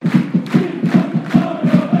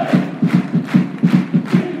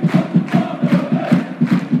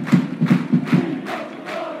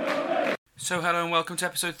So hello and welcome to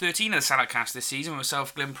episode 13 of the Saladcast this season with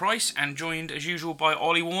myself, Glenn Price, and joined as usual by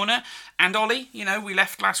Ollie Warner. And Ollie, we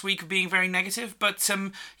left last week being very negative, but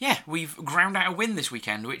we've ground out a win this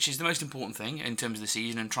weekend, which is the most important thing in terms of the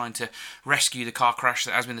season and trying to rescue the car crash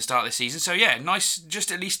that has been the start of this season. So yeah, nice,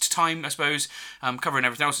 just at least time, I suppose, covering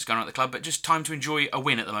everything else that's going on at the club, but just time to enjoy a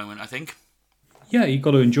win at the moment, I think. Yeah, you've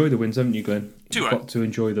got to enjoy the wins, haven't you, Glenn? You've got to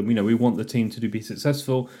enjoy them. We want the team to be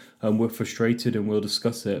successful, and we're frustrated, and we'll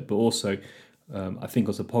discuss it. But also, I think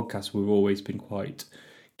as a podcast, we've always been quite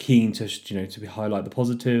keen to highlight the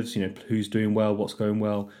positives. Who's doing well, what's going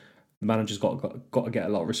well. The manager's got to get a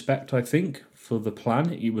lot of respect, I think, for the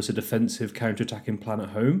plan. It was a defensive, counter-attacking plan at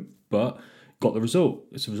home, but got the result.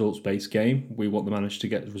 It's a results-based game. We want the manager to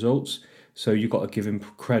get the results. So you've got to give him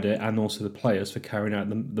credit and also the players for carrying out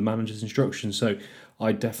the manager's instructions. So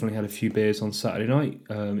I definitely had a few beers on Saturday night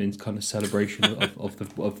in kind of celebration of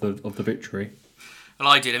the victory. Well,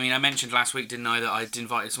 I did. I mentioned last week, didn't I, that I'd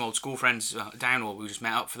invited some old school friends down, or we just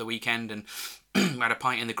met up for the weekend and had a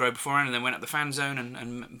pint in the Grove beforehand, and then went up the fan zone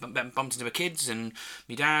and bumped into my kids and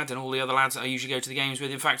my dad and all the other lads that I usually go to the games with.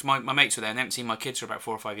 In fact, my mates were there, and they hadn't seen my kids for about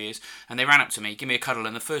 4 or 5 years, and they ran up to me, give me a cuddle,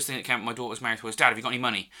 and the first thing that came out of my daughter's mouth was, "Dad, have you got any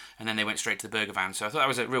money?" And then they went straight to the burger van. So I thought that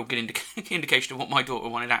was a real good indication of what my daughter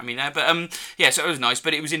wanted out of me there. But so it was nice,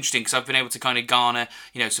 but it was interesting because I've been able to kind of garner,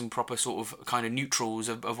 some proper sort of kind of neutrals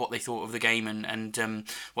of what they thought of the game and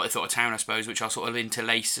what they thought of town, I suppose, which I'll sort of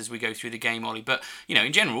interlace as we go through the game, Ollie. But,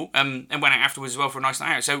 in general, and went out afterwards as well for a nice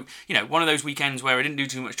night out. So, one of those weekends where I didn't do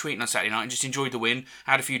too much tweeting on Saturday night and just enjoyed the win,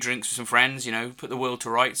 had a few drinks with some friends, put the world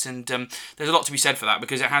to rights, and there's a lot to be said for that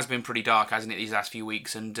because it has been pretty dark, hasn't it, these last few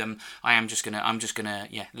weeks, and I'm just gonna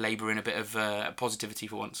labour in a bit of positivity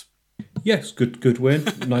for once. Yes, good win,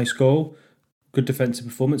 nice goal, good defensive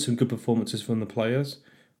performance, and good performances from the players.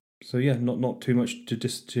 So yeah, not too much to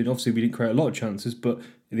obviously we didn't create a lot of chances, but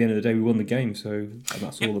at the end of the day we won the game, so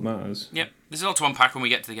that's all that matters. Yep, there's a lot to unpack when we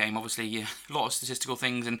get to the game. Obviously, a lot of statistical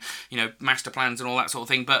things and master plans and all that sort of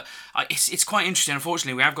thing. But it's quite interesting.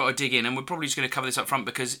 Unfortunately, we have got to dig in, and we're probably just going to cover this up front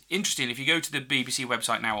because interesting. If you go to the BBC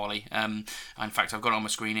website now, Ollie, in fact I've got it on my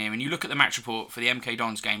screen here, and you look at the match report for the MK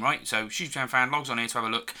Dons game, right? So Shrewsbury Town fan logs on here to have a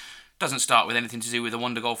look. Doesn't start with anything to do with a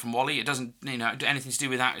wonder goal from Wally. It doesn't do anything to do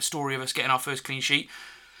with that story of us getting our first clean sheet.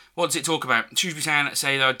 What does it talk about? Shrewsbury Town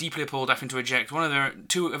say they are deeply appalled having to eject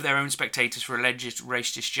two of their own spectators for alleged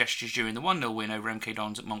racist gestures during the 1-0 win over MK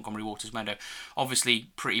Dons at Montgomery Waters Meadow. Obviously,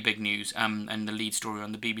 pretty big news, and the lead story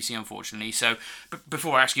on the BBC, unfortunately. So,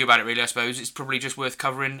 before I ask you about it, really, I suppose, it's probably just worth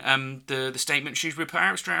covering the statement Shrewsbury put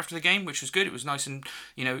out straight after the game, which was good. It was nice and,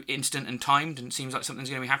 instant and timed, and it seems like something's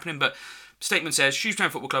going to be happening, but statement says, Shrewsbury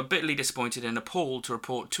Town Football Club bitterly disappointed and appalled to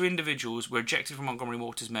report 2 individuals were ejected from Montgomery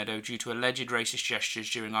Waters Meadow due to alleged racist gestures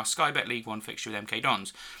during our Sky Bet League 1 fixture with MK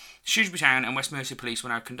Dons. Shrewsbury Town and West Mercia Police will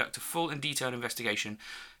now conduct a full and detailed investigation.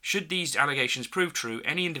 Should these allegations prove true,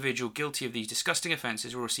 any individual guilty of these disgusting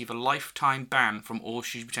offences will receive a lifetime ban from all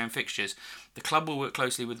Shrewsbury Town fixtures. The club will work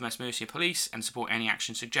closely with West Mercia Police and support any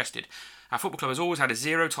action suggested. Our football club has always had a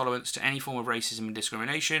zero tolerance to any form of racism and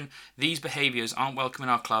discrimination. These behaviours aren't welcome in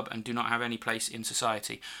our club and do not have any place in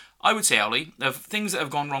society. I would say, Ollie, of things that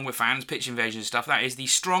have gone wrong with fans, pitch invasions and stuff, that is the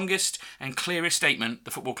strongest and clearest statement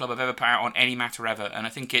the football club have ever put out on any matter ever. And I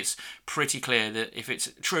think it's pretty clear that if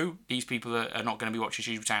it's true, these people are not going to be watching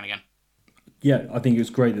Shrewsbury Town again. Yeah, I think it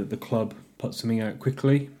was great that the club put something out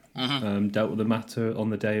quickly, dealt with the matter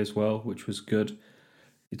on the day as well, which was good.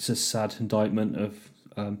 It's a sad indictment of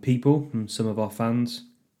people and some of our fans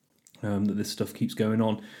that this stuff keeps going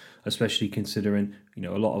on, especially considering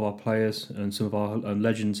a lot of our players and some of our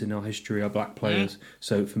legends in our history are black players.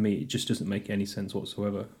 So for me, it just doesn't make any sense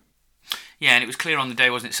whatsoever. Yeah, and it was clear on the day,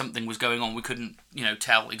 wasn't it? Something was going on. We couldn't,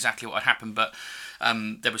 tell exactly what had happened, but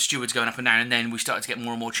there were stewards going up and down, and then we started to get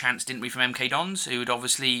more and more chants, didn't we, from MK Dons, who had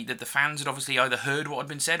obviously, that the fans had obviously either heard what had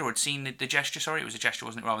been said or had seen the gesture. Sorry, it was a gesture,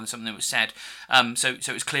 wasn't it, rather than something that was said. So it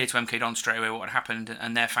was clear to MK Dons straight away what had happened,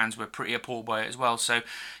 and their fans were pretty appalled by it as well. So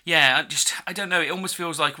yeah, I don't know. It almost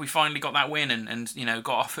feels like we finally got that win and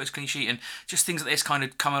got our first clean sheet, and just things like this kind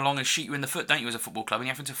of come along and shoot you in the foot, don't you, as a football club, and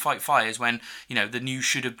you're having to fight fires when the news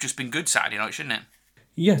should have just been good Saturday night, shouldn't it?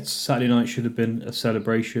 Yes, Saturday night should have been a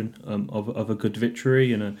celebration of a good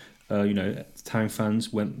victory, and town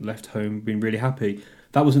fans left home being really happy.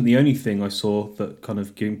 That wasn't the only thing I saw that kind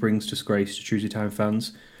of brings disgrace to Shrewsbury Town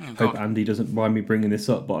fans. Hope Andy doesn't mind me bringing this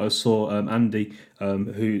up, but I saw Andy,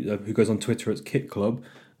 who goes on Twitter at Kit Club,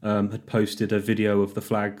 had posted a video of the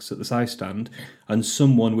flags at the South Stand, and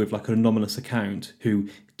someone with like an anonymous account who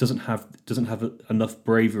doesn't have enough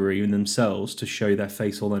bravery in themselves to show their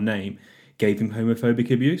face or their name gave him homophobic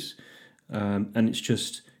abuse, and it's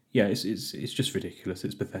just yeah, it's just ridiculous.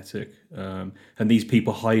 It's pathetic. And these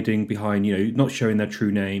people hiding behind, not showing their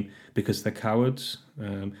true name because they're cowards,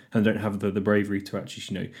 and don't have the bravery to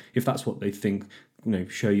actually, if that's what they think,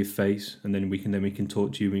 show your face, and then we can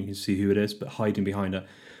talk to you and we can see who it is. But hiding behind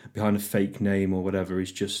a fake name or whatever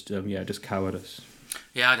is just just cowardice.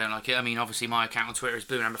 Yeah, I don't like it. I mean, obviously my account on Twitter is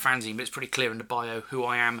Blue Amber Fanzine, but it's pretty clear in the bio who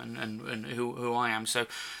I am and who I am. So,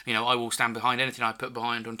 I will stand behind anything I put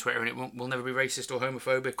behind on Twitter, and it will never be racist or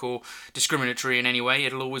homophobic or discriminatory in any way.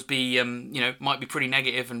 It'll always be, might be pretty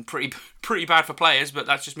negative and pretty bad for players, but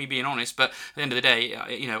that's just me being honest. But at the end of the day,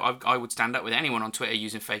 I would stand up with anyone on Twitter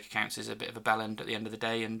using fake accounts as a bit of a bell end at the end of the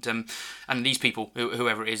day. And these people,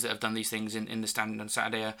 whoever it is that have done these things in the stand on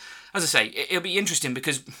Saturday, as I say, it'll be interesting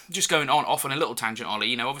because just going off on a little tangent,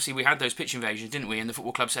 Ollie, obviously we had those pitch invasions, didn't we? And the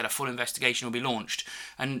football club said a full investigation will be launched.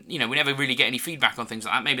 And, we never really get any feedback on things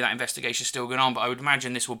like that. Maybe that investigation is still going on, but I would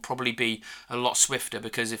imagine this will probably be a lot swifter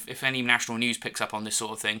because if any national news picks up on this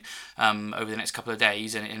sort of thing over the next couple of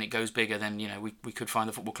days and it goes bigger, then, we could find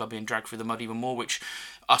the football club being dragged through the mud even more, which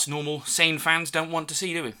us normal, sane fans don't want to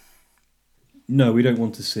see, do we? No, we don't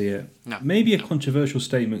want to see it. No. Maybe a controversial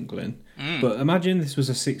statement, Glenn. But imagine this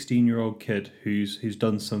was a 16-year-old kid who's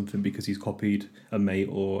done something because he's copied a mate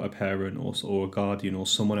or a parent or a guardian or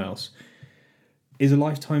someone else. Is a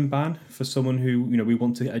lifetime ban for someone who, we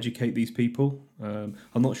want to educate these people? I'm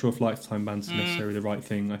not sure if lifetime bans are necessarily the right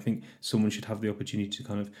thing. I think someone should have the opportunity to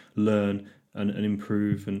kind of learn and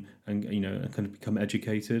improve and kind of become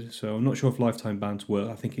educated. So I'm not sure if lifetime bans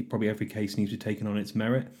work. I think probably every case needs to be taken on its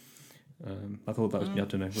merit. I thought that was. I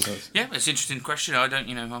don't know. Yeah, it's an interesting question. I don't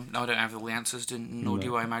have all the answers, nor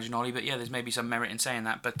do I imagine, Ollie. But yeah, there's maybe some merit in saying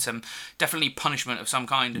that. But definitely punishment of some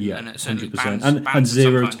kind, and certainly 100%. bans and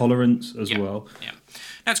zero of some kind. tolerance as well. Yeah.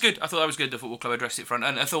 That's good. I thought that was good. The football club addressed it front,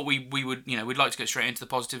 and I thought we would, we'd like to get straight into the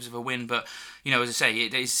positives of a win, but as I say,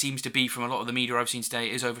 it seems to be from a lot of the media I've seen today,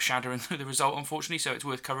 it is overshadowing the result, unfortunately. So it's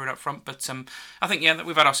worth covering up front. But I think that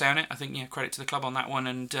we've had our say on it. I think credit to the club on that one,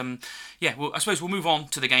 and I suppose we'll move on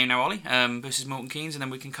to the game now, Ollie, versus Milton Keynes, and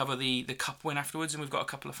then we can cover the cup win afterwards. And we've got a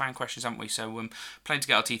couple of fan questions, haven't we? So plenty to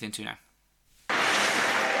get our teeth into now.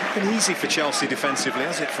 Not been easy for Chelsea defensively,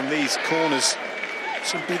 has it? From these corners,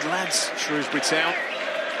 some big lads, Shrewsbury Town.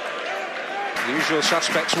 The usual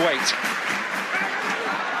suspects wait.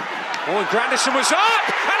 Oh, and Grandison was up,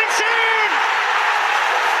 and it's in!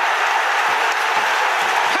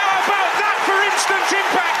 How about that for instant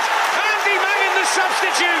impact? Andy Mangan, the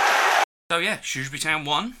substitute. So yeah, Shrewsbury Town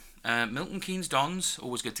won. Milton Keynes Dons,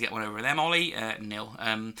 always good to get one over them, Ollie,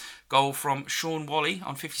 0. Goal from Sean Wally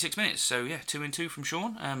on 56 minutes. So yeah, 2-2 from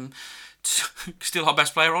Sean. Still our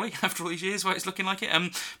best player, Ollie, after all these years, where it's looking like it.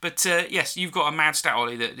 But yes, you've got a mad stat,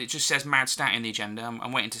 Ollie, that it just says mad stat in the agenda.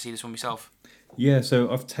 I'm waiting to see this one myself. Yeah,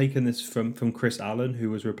 so I've taken this from Chris Allen,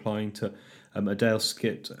 who was replying to a Dale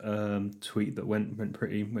Skitt tweet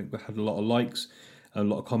that had a lot of likes, a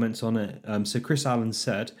lot of comments on it. So Chris Allen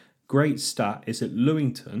said, "Great stat is that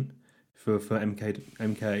Lewington for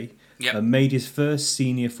MK made his first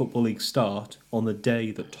senior football league start on the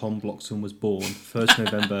day that Tom Bloxham was born, 1st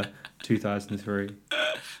November 2003.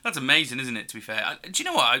 That's amazing, isn't it, to be fair? Do you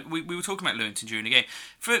know what? We were talking about Lewington during the game.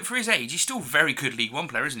 For his age, he's still a very good League One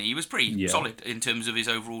player, isn't he? He was pretty solid in terms of his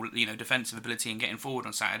overall defensive ability and getting forward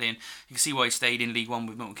on Saturday. And you can see why he stayed in League One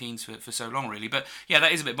with Milton Keynes for so long, really. But yeah,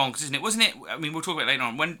 that is a bit bonkers, isn't it? Wasn't it? I mean, we'll talk about it later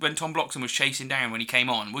on. When Tom Bloxham was chasing down when he came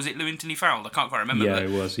on, was it Lewington he fouled? I can't quite remember. Yeah, it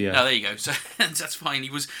was, yeah. Oh, there you go. So that's fine. He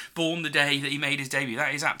was born the day that he made his debut.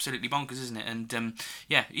 That is absolutely bonkers, isn't it? And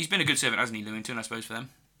he's been a good servant, hasn't he, Lewington, I suppose, for them?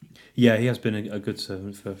 Yeah, he has been a good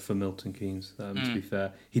servant for Milton Keynes, to be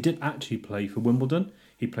fair. He did actually play for Wimbledon.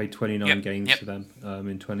 He played 29 games for them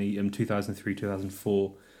in 2003,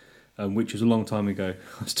 2004, which was a long time ago.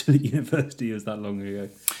 I was still at university, it was that long ago.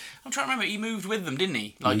 I'm trying to remember, he moved with them, didn't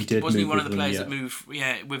he? He did. Wasn't he one of the players that moved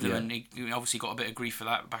with them, and he obviously got a bit of grief for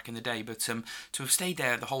that back in the day, but to have stayed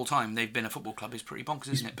there the whole time they've been a football club is pretty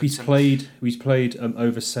bonkers, isn't it? But, he's played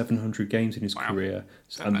over 700 games in his career,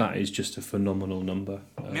 and that is just a phenomenal number.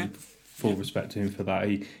 Full respect to him for that.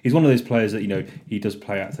 He's one of those players that he does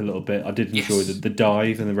play act a little bit. I did enjoy the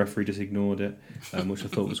dive, and the referee just ignored it, which I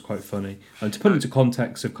thought was quite funny. And to put it into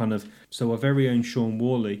context of so our very own Sean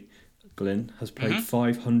Worley, Glyn, has played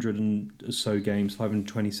 500 and so games,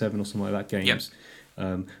 527 or something like that games.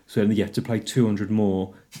 To play 200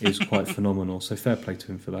 more is quite phenomenal. So fair play to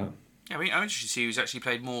him for that. Yeah, I'm interested to see who's actually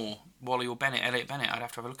played more Wally or Bennett, Elliot Bennett. I'd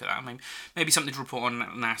have to have a look at that. I mean, maybe something to report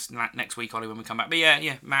on next week, Ollie, when we come back. But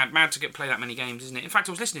yeah, mad to play that many games, isn't it? In fact,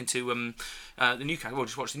 I was listening to the Newcastle. Well,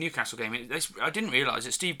 just watched the Newcastle game. I didn't realise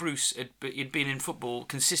that Steve Bruce had been in football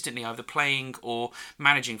consistently, either playing or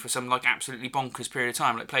managing for some like absolutely bonkers period of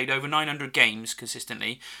time. Like played over 900 games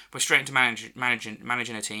consistently, went straight into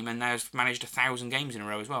managing a team, and now has managed 1,000 games in a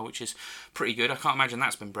row as well, which is pretty good. I can't imagine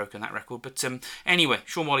that's been broken, that record. But anyway,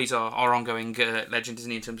 Sean Wally's our ongoing legend,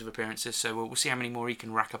 isn't he, in terms of appearances? So we'll see how many more he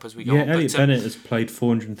can rack up as we go on. Yeah, Elliot Bennett has played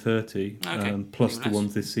 430 plus even the less.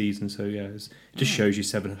 ones this season. So yeah, it just shows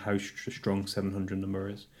you how strong 700 number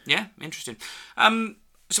is. Yeah, interesting.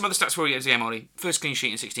 Some other stats before we get to the game, Ollie. First clean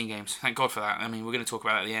sheet in 16 games. Thank God for that. I mean, we're going to talk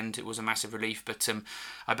about it at the end. It was a massive relief, but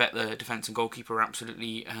I bet the defence and goalkeeper are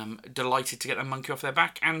absolutely delighted to get that monkey off their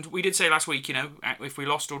back. And we did say last week, if we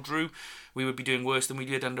lost or drew, we would be doing worse than we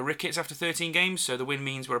did under Ricketts after 13 games. So the win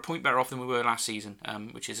means we're a point better off than we were last season,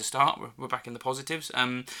 which is a start. We're back in the positives.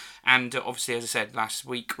 And obviously, as I said, last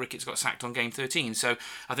week, Ricketts got sacked on game 13. So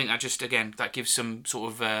I think that just, again, that gives some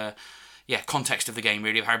sort of... context of the game,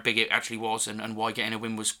 really, of how big it actually was and why getting a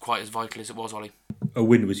win was quite as vital as it was, Ollie. A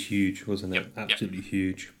win was huge, wasn't it? Yep. Absolutely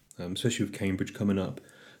huge, especially with Cambridge coming up.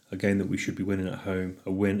 A game that we should be winning at home.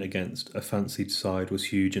 A win against a fancied side was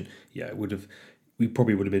huge, and yeah, we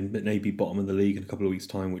probably would have been maybe bottom of the league in a couple of weeks'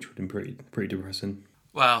 time, which would have been pretty depressing.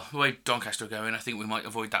 Well, the way Doncaster are going, I think we might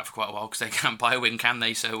avoid that for quite a while because they can't buy a win, can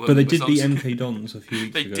they? So, but they did beat MK Dons a few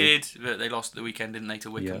weeks ago. They did, but they lost the weekend, didn't they,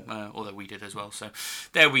 to Wickham? Yeah. Although we did as well. So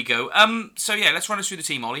there we go. So yeah, let's run us through the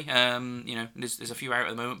team, Ollie. There's a few out at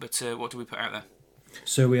the moment, but what do we put out there?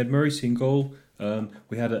 So we had Morrissey in goal.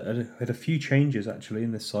 We had a few changes actually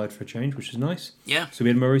in this side for a change, which is nice. Yeah. So we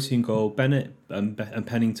had Morrissey in goal, Bennett and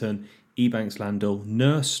Pennington, Ebanks, Landell,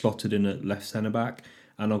 Nurse slotted in at left centre back,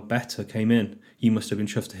 and Ogbeta came in. You must have been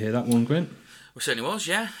chuffed to hear that one, Grant. Well, certainly was,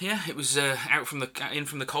 yeah. It was in from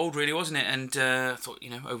the cold, really, wasn't it? And I thought,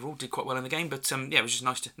 overall did quite well in the game. But it was just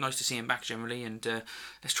nice to see him back generally. And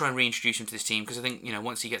let's try and reintroduce him to this team because I think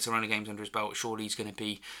once he gets a run of games under his belt, surely he's going to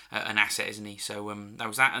be an asset, isn't he? So that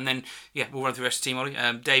was that. And then we'll run through the rest of the team,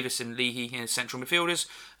 Ollie. Davis and Leahy as central midfielders.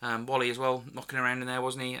 Wally as well, knocking around in there,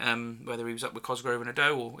 wasn't he? Whether he was up with Cosgrove and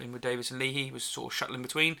Ado or in with Davis and Leahy, he was sort of shuttling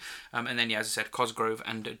between. And then, as I said, Cosgrove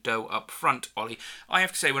and Ado up front, Ollie. I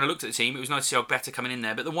have to say, when I looked at the team, it was nice to see Ogbeta coming in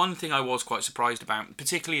there. But the one thing I was quite surprised about,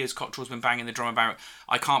 particularly as Cottrell's been banging the drum about,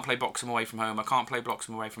 I can't play Bloxham away from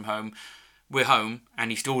home, we're home,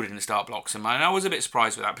 and he still didn't start Bloxham. And I was a bit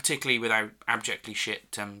surprised with that, particularly with how abjectly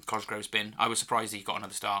shit Cosgrove's been. I was surprised he got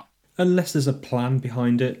another start. Unless there's a plan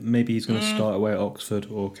behind it, maybe he's going to start away at Oxford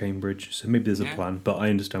or Cambridge. So maybe there's a plan, but I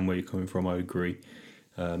understand where you're coming from. I agree,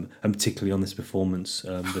 and particularly on this performance,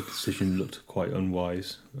 the decision looked quite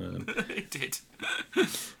unwise. It did.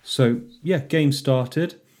 So game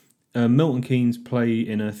started. Milton Keynes play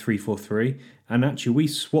in a 3-4-3, and actually we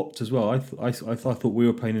swapped as well. I thought we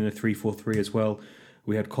were playing in a 3-4-3 as well.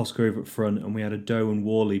 We had Cosgrove up front, and we had Ado and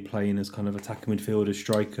Worley playing as kind of attacking midfielders,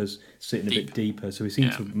 strikers, sitting a bit deeper. So we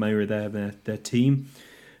seemed to mirror their team.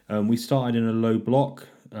 We started in a low block.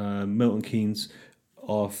 Milton Keynes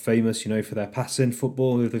are famous, for their passing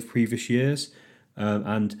football of the previous years.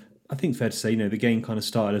 And I think fair to say, the game kind of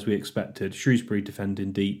started as we expected. Shrewsbury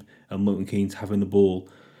defending deep and Milton Keynes having the ball.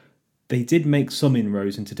 They did make some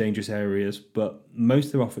inroads into dangerous areas, but most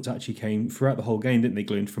of their efforts actually came throughout the whole game, didn't they,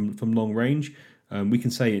 Glenn, from long range? We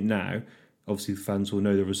can say it now. Obviously, the fans will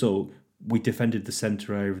know the result. We defended the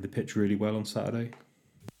centre area of the pitch really well on Saturday.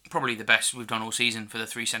 Probably the best we've done all season for the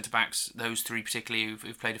three centre-backs. Those three particularly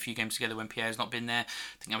who've played a few games together when Pierre's not been there.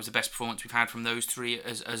 I think that was the best performance we've had from those three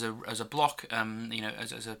as a block,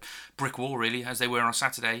 as a brick wall, really, as they were on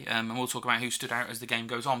Saturday. And we'll talk about who stood out as the game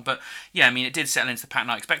goes on. But, it did settle into the pattern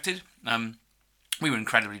I expected. We were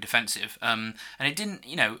incredibly defensive, and it didn't,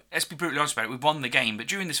 let's be brutally honest about it, we won the game, but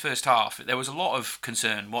during this first half, there was a lot of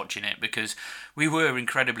concern watching it, because we were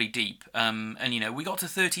incredibly deep, and we got to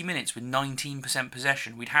 30 minutes with 19%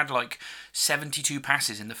 possession. We'd had 72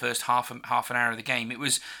 passes in the first half an hour of the game. It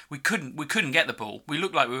was, we couldn't get the ball. We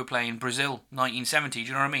looked like we were playing Brazil 1970, do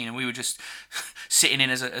you know what I mean? And we were just sitting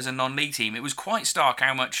in as a non-league team. It was quite stark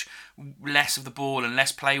how much less of the ball and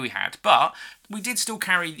less play we had, but we did still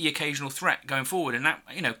carry the occasional threat going forward, and that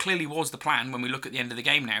clearly was the plan when we look at the end of the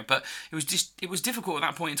game now. But it was difficult at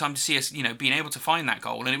that point in time to see us being able to find that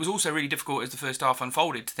goal, and it was also really difficult as the first half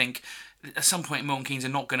unfolded to think at some point Milton Keynes are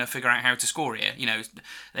not going to figure out how to score here.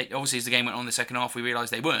 Obviously as the game went on in the second half we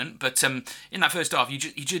realised they weren't, but in that first half you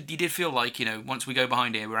did feel like once we go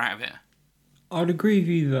behind here we're out of it. I'd agree with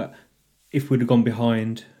you that if we'd have gone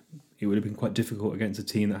behind, it would have been quite difficult against a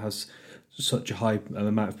team that has such a high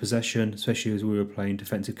amount of possession, especially as we were playing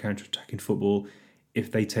defensive counter-attacking football.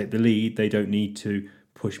 If they take the lead, they don't need to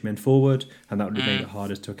push men forward, and that would have made it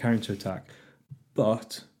harder to counter-attack.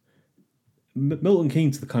 But Milton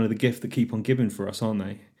Keynes are the kind of the gift that keep on giving for us, aren't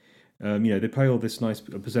they? They play all this nice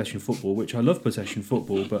possession football, which I love possession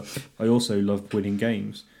football, but I also love winning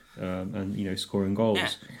games and scoring goals. Yeah.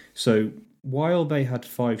 So while they had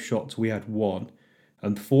 5 shots, we had 1,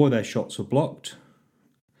 and 4 of their shots were blocked.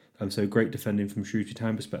 So great defending from Shrewsbury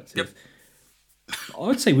Town perspective. Yep. I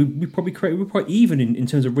would say we probably we're quite even in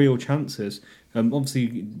terms of real chances.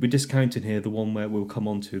 Obviously, we're discounting here the one where we'll come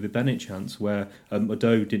on to the Bennett chance where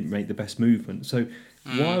Ado didn't make the best movement. So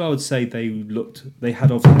while I would say they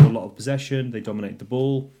had obviously a lot of possession, they dominated the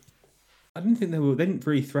ball. I didn't think they didn't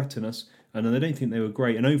really threaten us, and I don't think they were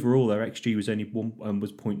great. And overall, their XG was only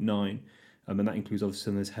 0.9, and that includes obviously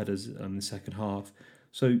some of those headers in the second half.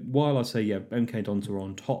 So while I say MK Dons were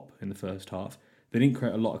on top in the first half, they didn't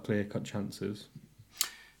create a lot of clear-cut chances.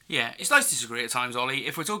 Yeah, it's nice to disagree at times, Ollie.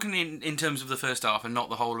 If we're talking in terms of the first half and not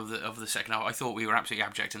the whole of the second half, I thought we were absolutely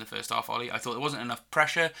abject in the first half, Ollie. I thought there wasn't enough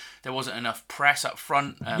pressure, there wasn't enough press up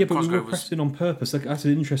front. But we were pressing on purpose. That's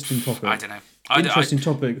an interesting topic. I don't know. Interesting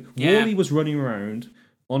topic. Yeah. Worley was running around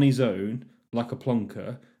on his own like a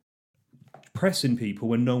plonker, pressing people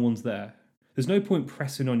when no one's there. There's no point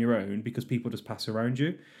pressing on your own because people just pass around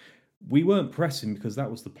you. We weren't pressing because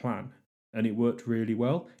that was the plan. And it worked really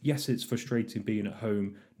well. Yes, it's frustrating being at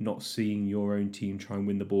home, not seeing your own team try and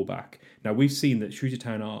win the ball back. Now, we've seen that Shrewsbury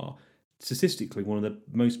Town are statistically one of the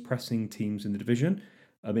most pressing teams in the division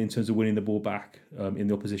in terms of winning the ball back in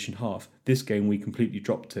the opposition half. This game, we completely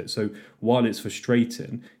dropped it. So while it's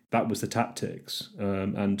frustrating, that was the tactics.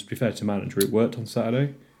 And to be fair to manager, it worked on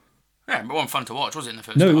Saturday. Yeah, but it wasn't fun to watch, was it, in the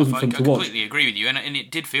first half? No, it wasn't fun to watch. I completely agree with you, and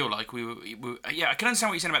it did feel like we were... Yeah, I can understand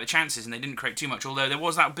what you're saying about the chances, and they didn't create too much, although there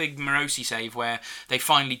was that big Morosi save where they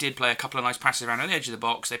finally did play a couple of nice passes around on the edge of the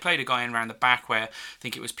box. They played a guy in around the back where I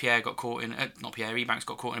think it was Pierre got caught in... not Pierre, Ebanks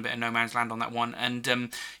got caught in a bit of no man's land on that one,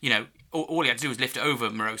 and, all he had to do was lift it over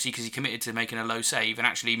Morosi because he committed to making a low save, and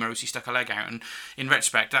actually Morosi stuck a leg out, and in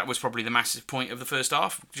retrospect, that was probably the massive point of the first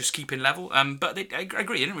half, just keeping level. But I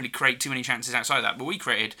agree, they didn't really create too many chances outside of that, but we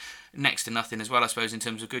created next to nothing as well, I suppose, in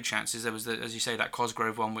terms of good chances. There was, as you say, that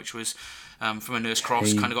Cosgrove one, which was from a nurse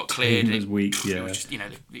cross, kind of got cleared. It was weak, yeah. It was just,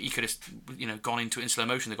 he could have, gone into it in slow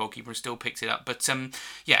motion, the goalkeeper, and still picked it up. But, I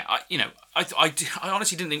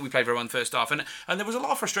honestly didn't think we played very well in the first half. And there was a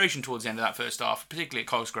lot of frustration towards the end of that first half, particularly at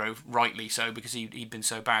Cosgrove, rightly so, because he'd been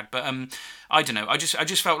so bad. But I don't know. I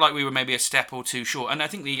just felt like we were maybe a step or two short. And I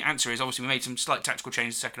think the answer is, obviously, we made some slight tactical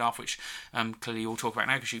changes in the second half, which clearly you'll talk about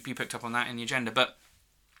now, because you picked up on that in the agenda. But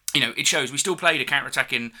it shows we still played a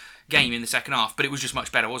counter-attacking game in the second half, but it was just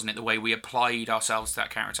much better, wasn't it? The way we applied ourselves to that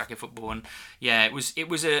counter-attacking football, and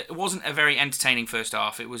it wasn't a very entertaining first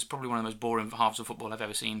half. It was probably one of the most boring halves of football I've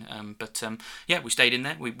ever seen. But we stayed in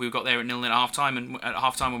there. We got there at 0-0 at half time, and at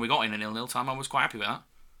half time when we got in at 0-0 time, I was quite happy with that.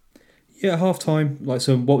 Yeah, half time.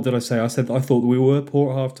 So what did I say? I said I thought we were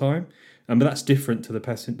poor at half time. But that's different to the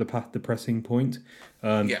pressing point.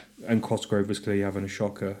 And Cosgrove was clearly having a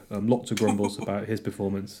shocker. Lots of grumbles about his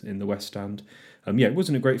performance in the West Stand. It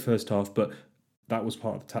wasn't a great first half, but that was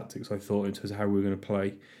part of the tactics, I thought, in terms of how we were going to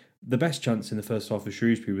play. The best chance in the first half of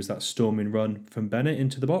Shrewsbury was that storming run from Bennett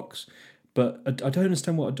into the box. But I don't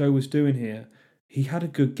understand what Ado was doing here. He had a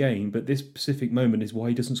good game, but this specific moment is why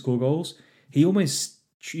he doesn't score goals. He's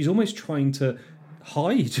almost trying to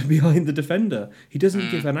hide behind the defender. He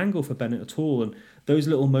doesn't give an angle for Bennett at all, and those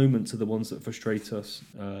little moments are the ones that frustrate us.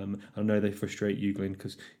 I know they frustrate you, Glenn,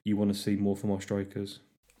 because you want to see more from our strikers.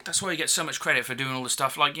 That's why he gets so much credit for doing all the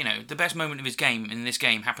stuff. Like, the best moment of his game in this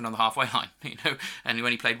game happened on the halfway line. And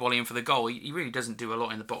when he played Wally in for the goal, he really doesn't do a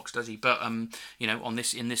lot in the box, does he? But in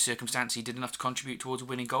this circumstance, he did enough to contribute towards a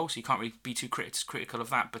winning goal. So you can't really be too critical of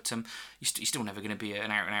that. But he's still never going to be an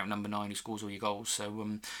out-and-out number 9 who scores all your goals.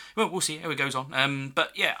 So we'll see how it goes on.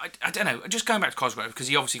 I don't know. Just going back to Cosgrove, because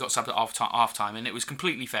he obviously got subbed at half time, and it was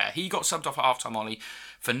completely fair. He got subbed off at half time, Ollie,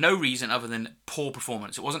 for no reason other than poor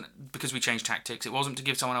performance. It wasn't because we changed tactics. It wasn't to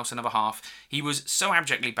give someone else another half. He was so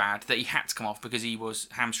abjectly bad that he had to come off because he was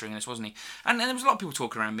hamstringing us, wasn't he? And there was a lot of people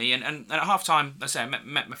talking around me. And at half time, I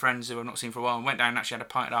met my friends who I've not seen for a while and went down and actually had a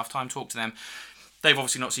pint at half time, talked to them. They've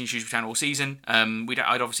obviously not seen Shrewsbury Town all season.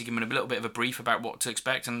 I'd obviously given them a little bit of a brief about what to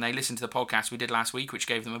expect, and they listened to the podcast we did last week, which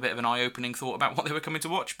gave them a bit of an eye-opening thought about what they were coming to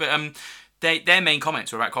watch. But their main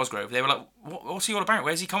comments were about Cosgrove. They were like, what's he all about?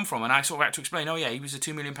 Where's he come from? And I sort of had to explain, oh yeah, he was a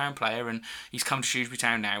 £2 million player and he's come to Shrewsbury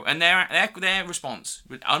Town now. And their response,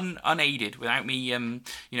 unaided, without me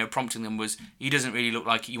prompting them, was he doesn't really look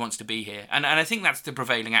like he wants to be here. And I think that's the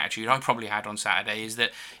prevailing attitude I probably had on Saturday, is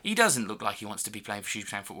that he doesn't look like he wants to be playing for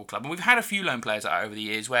Shrewsbury Town Football Club. And we've had a few loan players over the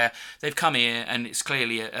years where they've come here and it's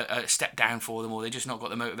clearly a step down for them, or they've just not got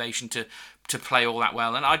the motivation to play all that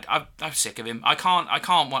well. And I'm sick of him. I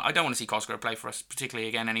don't want to see Cosgrove play for us particularly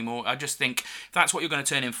again anymore. I just think if that's what you're going to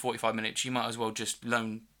turn in for 45 minutes, you might as well just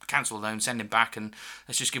cancel the loan, send him back, and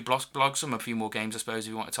let's just give Blogsome a few more games, I suppose,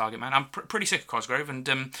 if you want a target man. I'm pretty sick of Cosgrove, and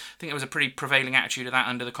I think there was a pretty prevailing attitude of that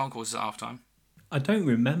under the concourses at half time. I don't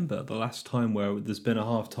remember the last time where there's been a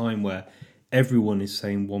half time where everyone is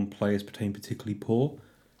saying one player is particularly poor.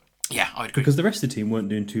 Yeah, I would agree. Because the rest of the team weren't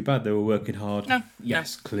doing too bad. They were working hard.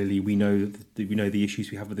 Clearly we know the issues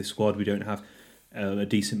we have with this squad. We don't have a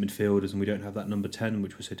decent midfielders, and we don't have that number 10,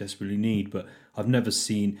 which we so desperately need. But I've never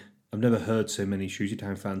heard so many Shrewsbury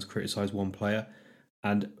Town fans criticise one player,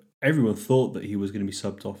 and everyone thought that he was going to be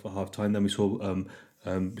subbed off at half time. Then we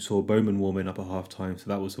saw Bowman warming up at half time, so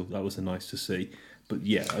that was nice to see. But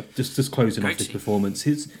yeah, just closing off his performance,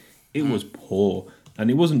 it was poor, and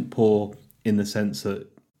it wasn't poor in the sense that.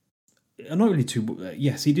 Not really too.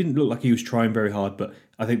 Yes, he didn't look like he was trying very hard, but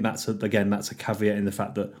I think that's a caveat in the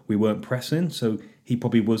fact that we weren't pressing. So he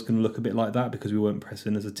probably was going to look a bit like that because we weren't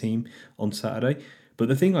pressing as a team on Saturday. But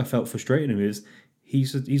the thing I felt frustrating him is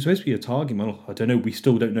he's supposed to be a target man. I don't know. We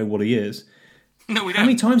still don't know what he is. No, we don't. How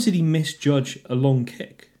many times did he misjudge a long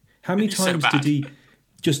kick? How many times did he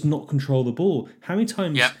just not control the ball? How many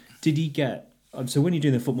times did he get? So when you're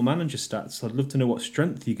doing the Football Manager stats, I'd love to know what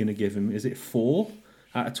strength you're going to give him. Is it 4?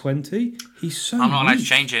 Out of 20, he's so weak. I'm not allowed to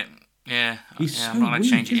change it. I'm not allowed to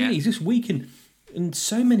change it yet. He's just weak in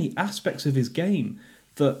so many aspects of his game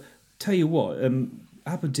that, tell you what,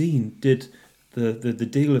 Aberdeen did the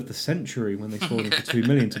deal of the century when they sold him for $2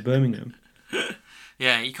 million to Birmingham.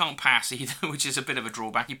 Yeah, he can't pass either, which is a bit of a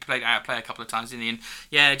drawback. He played outplay a couple of times in the end.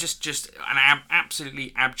 Yeah, just an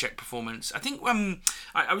absolutely abject performance. I think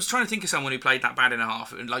I was trying to think of someone who played that bad in a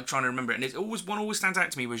half, and like trying to remember it. And one always stands out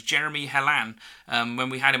to me was Jeremy Hellan. When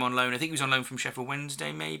we had him on loan, I think he was on loan from Sheffield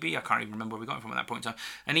Wednesday, maybe. I can't even remember where we got him from at that point in time.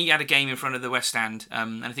 And he had a game in front of the West Stand,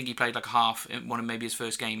 and I think he played like a half in one of maybe his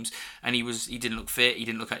first games. And he didn't look fit. He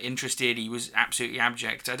didn't look interested. He was absolutely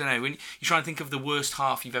abject. I don't know. When you try and think of the worst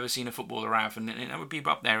half you've ever seen a footballer have, and that would be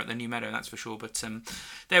up there at the New Meadow, that's for sure. But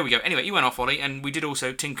there we go. Anyway, you went off, Ollie, and we did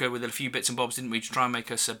also tinker with a few bits and bobs, didn't we, to try and make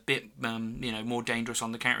us a bit more dangerous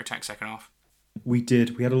on the counter-attack second half. We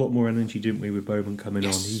did. We had a lot more energy, didn't we, with Bowman coming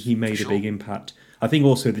on. He made a big impact. I think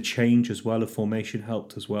also the change as well of formation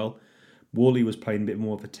helped as well. Worley was playing a bit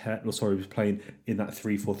more of was playing in that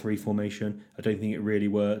 3-4-3 formation. I don't think it really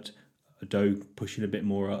worked. Ado pushing a bit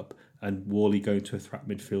more up, and Worley going to a threat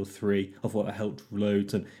midfield 3. I thought that helped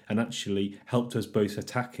loads and actually helped us both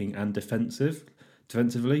attacking and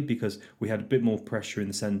defensively, because we had a bit more pressure in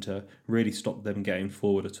the centre, really stopped them getting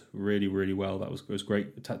forward really, really well. That was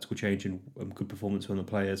great tactical change and good performance from the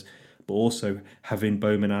players. But also having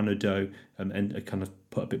Bowman and Ado and kind of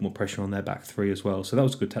put a bit more pressure on their back 3 as well. So that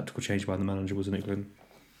was a good tactical change by the manager, wasn't it, Glenn?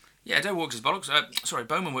 Yeah, Bowman works his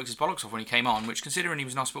bollocks off when he came on, which, considering he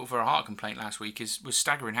was in hospital for a heart complaint last week, was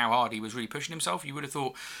staggering how hard he was really pushing himself. You would have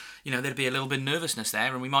thought, there'd be a little bit of nervousness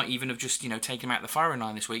there, and we might even have just, taken him out of the firing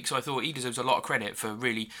line this week. So I thought he deserves a lot of credit for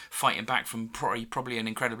really fighting back from probably an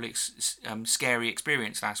incredibly scary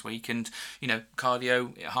experience last week. And,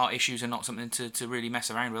 cardio, heart issues are not something to really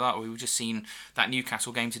mess around with, are we? We've just seen that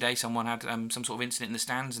Newcastle game today. Someone had some sort of incident in the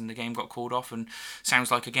stands and the game got called off, and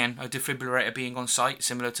sounds like, again, a defibrillator being on site,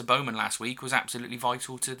 similar to Bowman last week, was absolutely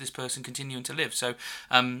vital to this person continuing to live. So,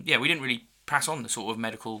 we didn't really pass on the sort of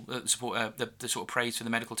medical support, the sort of praise for the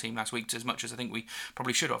medical team last week as much as I think we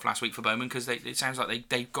probably should have last week for Bowman, because it sounds like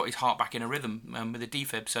they got his heart back in a rhythm with a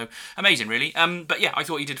defib. So amazing, really. But yeah, I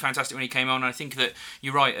thought he did fantastic when he came on. And I think that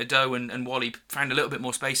you're right, Ado and Wally found a little bit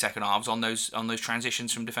more space second halves on those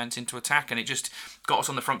transitions from defence into attack, and it just got us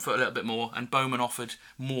on the front foot a little bit more. And Bowman offered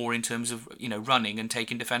more in terms of running and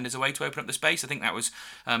taking defenders away to open up the space. I think that was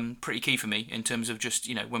pretty key for me in terms of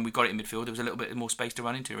just when we got it in midfield, there was a little bit more space to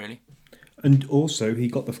run into, really. And also, he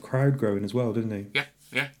got the crowd growing as well, didn't he?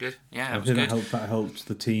 Yeah, did. Yeah, that was good. That helped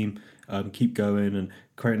the team keep going and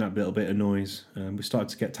creating that little bit of noise. We started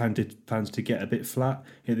to get talented fans to get a bit flat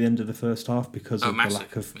at the end of the first half because of the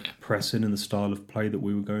lack of pressing and the style of play that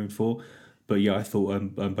we were going for. But yeah, I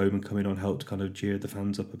thought Bowman coming on helped kind of jeer the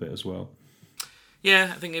fans up a bit as well.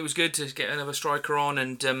 Yeah, I think it was good to get another striker on,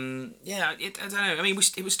 and I don't know. I mean,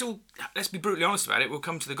 it was still. Let's be brutally honest about it. We'll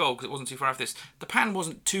come to the goal because it wasn't too far after this. The pattern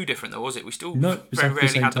wasn't too different, though, was it? We still very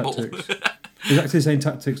rarely had the ball. Exactly the same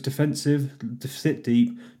tactics: defensive, sit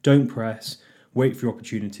deep, don't press, wait for your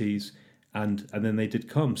opportunities, and then they did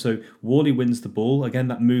come. So Worley wins the ball again.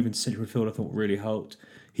 That move into central midfield, I thought, really helped.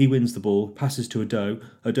 He wins the ball, passes to Ado.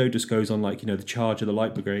 Ado just goes on the charge of the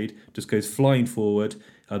Light Brigade, just goes flying forward,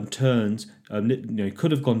 turns.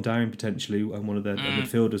 Could have gone down potentially, and one of the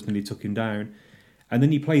midfielders nearly took him down. And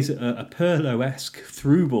then he plays a Pirlo-esque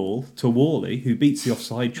through ball to Worley, who beats the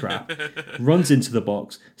offside trap, runs into the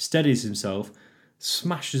box, steadies himself,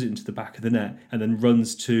 smashes it into the back of the net, and then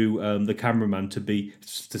runs to the cameraman for the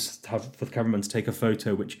cameraman to take a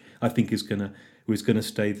photo, which I think was going to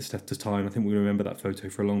stay the test of time. I think we're going to remember that photo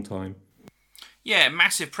for a long time. Yeah,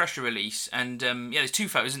 massive pressure release, and there's two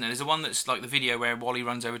photos, isn't there? There's the one that's like the video where Wally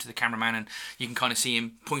runs over to the cameraman, and you can kind of see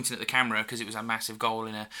him pointing at the camera because it was a massive goal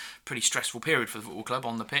in a pretty stressful period for the football club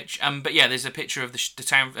on the pitch. But yeah, there's a picture of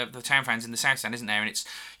the town fans in the south stand, isn't there? And it's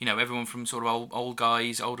everyone from sort of old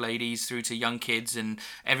guys, old ladies, through to young kids, and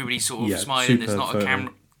everybody's sort of smiling. There's not a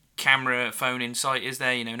camera phone in sight, is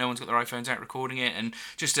there? No one's got their iPhones out recording it, and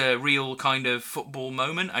just a real kind of football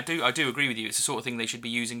moment. I do agree with you. It's the sort of thing they should be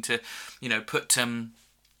using to put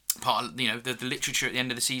part of the literature at the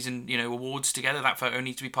end of the season awards together. That photo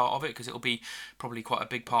needs to be part of it because it'll be probably quite a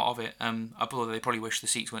big part of it, although they probably wish the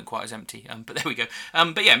seats weren't quite as empty, but there we go.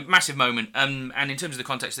 But yeah, massive moment, and in terms of the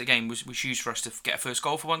context of the game was huge for us to get a first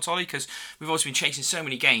goal for once, Ollie, because we've also been chasing so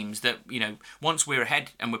many games that once we're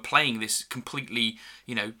ahead and we're playing this completely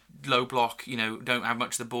low block, don't have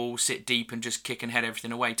much of the ball, sit deep and just kick and head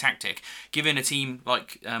everything away tactic, giving a team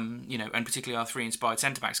like and particularly our three inspired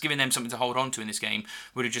centre-backs, giving them something to hold on to in this game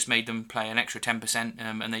would have just made them play an extra 10%,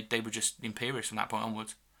 and they were just imperious from that point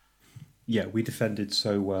onwards. Yeah, we defended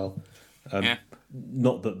so well.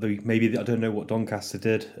 Not that maybe I don't know what Doncaster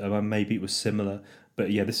did. Maybe it was similar,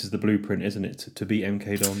 but yeah, this is the blueprint, isn't it? To beat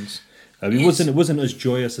MK Dons. It wasn't as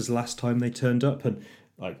joyous as last time they turned up, and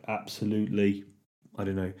absolutely, I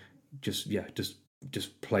don't know,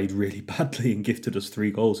 just played really badly and gifted us 3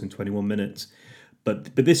 goals in 21 minutes.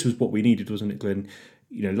 But this was what we needed, wasn't it, Glenn?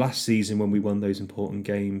 Last season when we won those important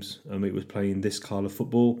games, it was playing this kind of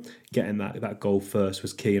football. Getting that goal first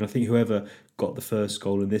was key, and I think whoever got the first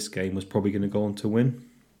goal in this game was probably going to go on to win.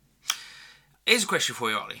 Here's a question for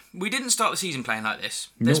you, Ollie. We didn't start the season playing like this.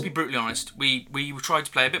 Let's be brutally honest. We tried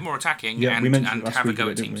to play a bit more attacking and have a go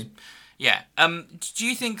at teams. Yeah. Do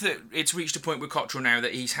you think that it's reached a point with Cottrell now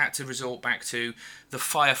that he's had to resort back to the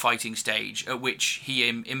firefighting stage at which he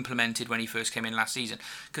implemented when he first came in last season?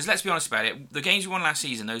 Because let's be honest about it, the games we won last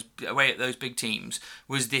season, those away at those big teams,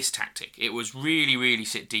 was this tactic. It was really, really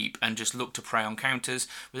sit deep and just look to prey on counters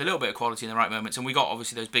with a little bit of quality in the right moments. And we got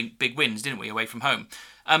obviously those big wins, didn't we, away from home?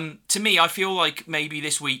 To me, I feel like maybe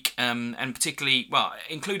this week, and particularly,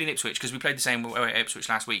 including Ipswich, because we played the same way at Ipswich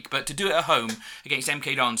last week, but to do it at home against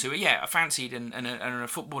MK Dons, who are, a fancied and a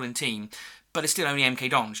footballing team, but it's still only MK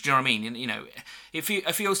Dons. Do you know what I mean? It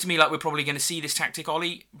feels to me like we're probably going to see this tactic,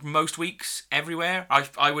 Ollie, most weeks, everywhere.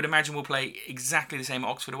 I would imagine we'll play exactly the same at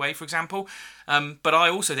Oxford away, for example. But I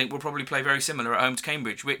also think we'll probably play very similar at home to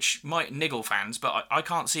Cambridge, which might niggle fans, but I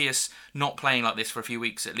can't see us not playing like this for a few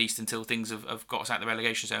weeks, at least until things have got us out of the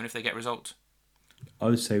relegation zone, if they get results. I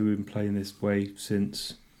would say we've been playing this way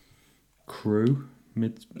since Crewe,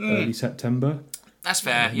 early September. That's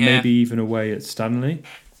fair, yeah. Maybe even away at Stanley.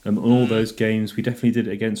 On all those games, we definitely did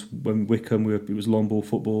it against Wycombe. It was long ball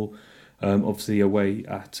football. Obviously, away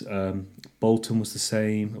at Bolton was the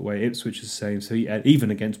same. Away at Ipswich was the same. So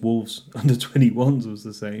even against Wolves under 21s was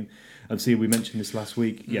the same. And see, we mentioned this last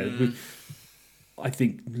week. Yeah, I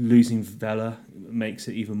think losing Vela makes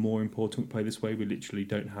it even more important to play this way. We literally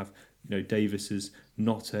don't have. Davis is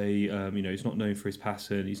not he's not known for his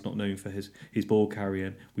passing. He's not known for his ball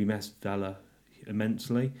carrying. We messed Vela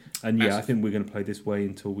immensely, and I think we're going to play this way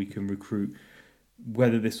until we can recruit.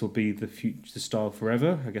 Whether this will be the future style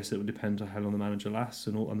forever, I guess it will depend on how long the manager lasts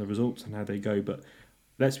and on the results and how they go. But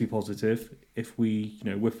let's be positive. If we're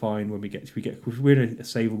fine when if we're in a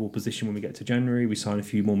savable position when we get to January, we sign a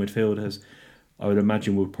few more midfielders. I would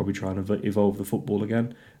imagine we'll probably try and evolve the football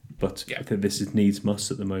again. But I think this is needs must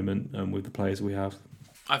at the moment with the players we have.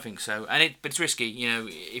 I think so, but it's risky.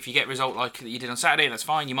 If you get a result like you did on Saturday, that's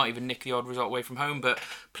fine. You might even nick the odd result away from home, but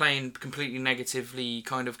playing completely negatively,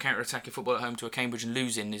 kind of counter-attacking football at home to a Cambridge and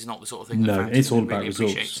losing is not the sort of thing that fans it's all really about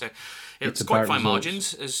appreciate. results. So it's quite fine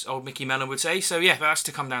margins, as old Mickey Mellon would say. So yeah, that's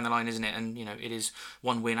to come down the line, isn't it? And it is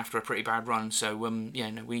one win after a pretty bad run. So we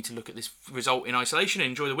need to look at this result in isolation and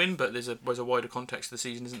enjoy the win, but there's a wider context to the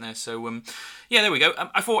season, isn't there? So there we go.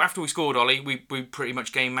 I thought after we scored, Ollie, we pretty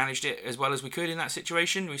much game managed it as well as we could in that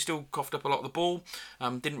situation. We still coughed up a lot of the ball.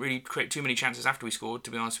 Didn't really create too many chances after we scored,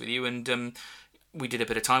 to be honest with you. And we did a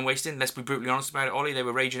bit of time wasting. Let's be brutally honest about it, Ollie. They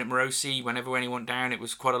were raging at Morosi. Whenever anyone went down, it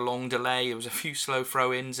was quite a long delay. There was a few slow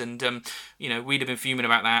throw-ins, and we'd have been fuming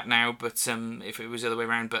about that now. But if it was the other way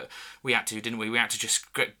around, but we had to, didn't we? We had to just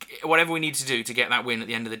whatever we needed to do to get that win at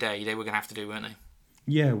the end of the day. They were going to have to do, weren't they?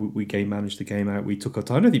 Yeah, we game managed the game out. We took our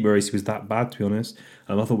time. I don't think Morosi was that bad, to be honest.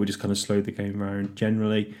 I thought we just kind of slowed the game around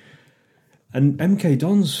generally. And MK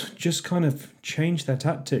Dons just kind of changed their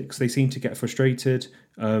tactics. They seemed to get frustrated.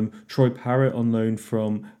 Troy Parrott on loan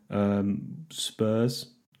from Spurs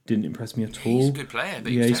didn't impress me at all. He's a good player.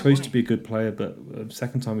 But he's supposed to be a good player, but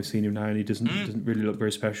second time we've seen him now and he doesn't really look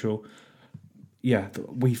very special. Yeah,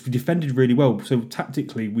 we've defended really well. So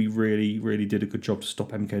tactically, we really, really did a good job to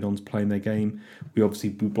stop MK Dons playing their game. We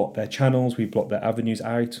blocked their channels, we blocked their avenues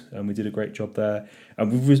out, and we did a great job there.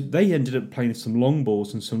 And they ended up playing some long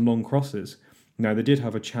balls and some long crosses. Now, they did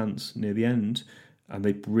have a chance near the end, and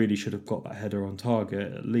they really should have got that header on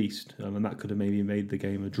target at least, and that could have maybe made the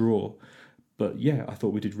game a draw. But yeah, I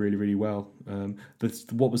thought we did really, really well.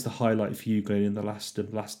 What was the highlight for you, Glenn, in the last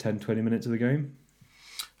 10, 20 minutes of the game?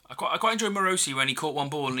 I quite enjoyed Morosi when he caught one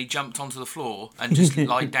ball and he jumped onto the floor and just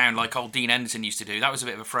lied down like old Dean Henderson used to do. That was a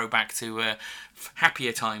bit of a throwback to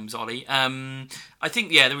happier times, Ollie. I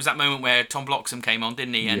think, there was that moment where Tom Bloxham came on,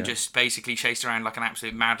 didn't he? And just basically chased around like an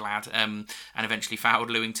absolute mad lad and eventually fouled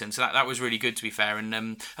Lewington. So that was really good, to be fair. And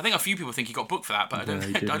I think a few people think he got booked for that, but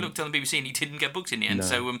I looked on the BBC and he didn't get booked in the end. No.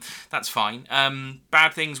 So that's fine.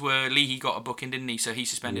 Bad things were Leahy got a booking, didn't he? So he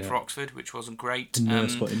suspended for Oxford, which wasn't great.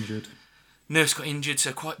 Nurse got injured. Nurse got injured,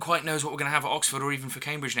 so quite knows what we're going to have at Oxford or even for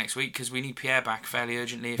Cambridge next week, because we need Pierre back fairly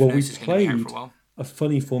urgently if Nurse is going to be out for a while. A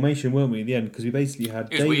funny formation, weren't we, in the end? Because we basically had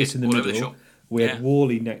Davis in the middle, we had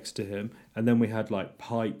Worley next to him, and then we had like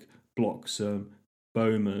Pike, Bloxham,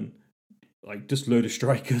 Bowman, like just a load of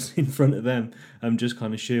strikers in front of them, just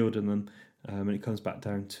kind of shielding them. And it comes back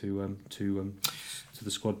down to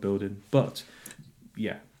the squad building. But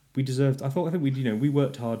yeah. We deserved. I think we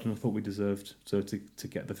worked hard, and I thought we deserved to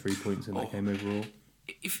get the 3 points in that game overall.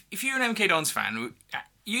 If you're an MK Dons fan,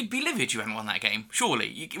 you'd be livid you haven't won that game.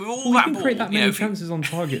 Surely, with all we that didn't ball, create that many chances on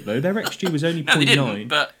target though. Their XG was only 0.9.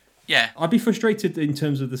 But yeah, I'd be frustrated in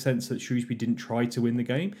terms of the sense that Shrewsbury didn't try to win the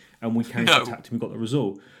game, and we counter-attacked and we got the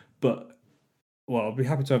result. But I'd be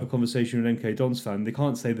happy to have a conversation with an MK Dons fan. They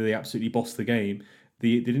can't say that they absolutely bossed the game.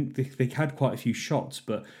 They had quite a few shots,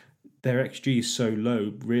 but their XG is so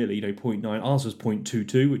low, really, 0.9. Ours was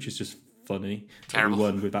 0.22, which is just funny. Terrible. We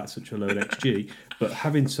won with that such a low XG. But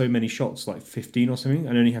having so many shots, like 15 or something,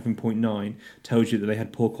 and only having 0.9 tells you that they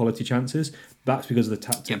had poor quality chances. That's because of the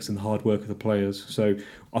tactics and the hard work of the players. So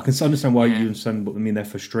I can understand why you understand what I mean. They're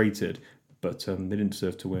frustrated, but they didn't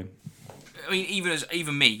deserve to win. I mean,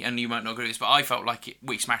 even me, and you might not agree with this, but I felt like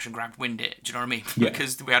we smash and grabbed, winned it. Do you know what I mean? Yeah.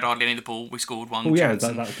 Because we had hardly any of the ball, we scored one chance,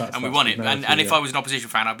 and we won it. And if I was an opposition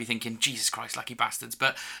fan, I'd be thinking, Jesus Christ, lucky bastards.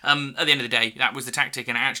 But at the end of the day, that was the tactic,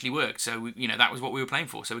 and it actually worked. So that was what we were playing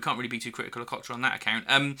for. So we can't really be too critical of Kocher on that account.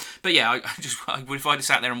 But yeah, if I'd have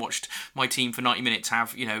sat there and watched my team for 90 minutes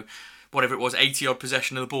have whatever it was, 80-odd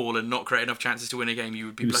possession of the ball and not create enough chances to win a game, you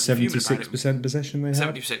would be bloody fuming about it. 76% possession they had.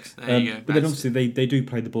 76, there you go. But then obviously they do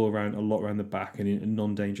play the ball around a lot around the back and in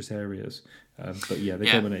non-dangerous areas. But yeah, they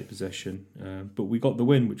dominate possession. But we got the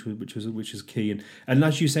win, which is key. And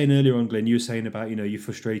as you were saying earlier on, Glenn, you were saying about you're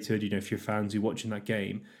frustrated. If you're fans, you're watching that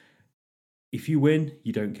game. If you win,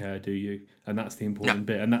 you don't care, do you? And that's the important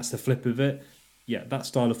bit. And that's the flip of it. Yeah, that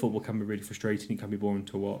style of football can be really frustrating. It can be boring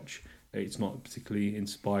to watch. It's not particularly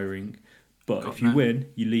inspiring, but if you win,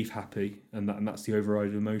 you leave happy, and that's the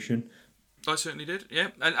overriding emotion. I certainly did, yeah,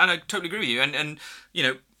 and I totally agree with you. And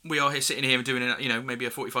we are here sitting here and doing maybe a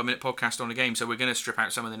 45-minute podcast on a game, so we're going to strip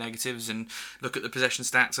out some of the negatives and look at the possession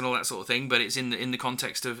stats and all that sort of thing. But it's in the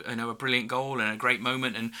context of a brilliant goal and a great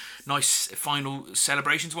moment and nice final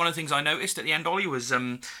celebrations. One of the things I noticed at the end, Ollie, was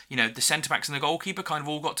the centre backs and the goalkeeper kind of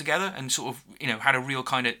all got together and sort of had a real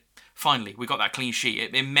kind of finally, we got that clean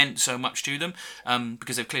sheet. It meant so much to them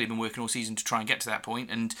because they've clearly been working all season to try and get to that point.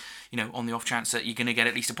 And, on the off chance that you're going to get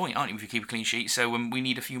at least a point, aren't you, if you keep a clean sheet? So we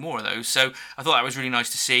need a few more of those. So I thought that was really nice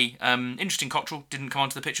to see. Interesting, Cottrell didn't come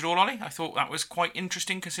onto the pitch at all, Ollie. I thought that was quite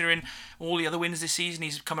interesting considering all the other wins this season.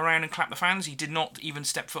 He's come around and clapped the fans. He did not even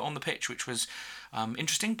step foot on the pitch, which was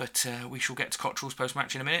interesting. But we shall get to Cottrell's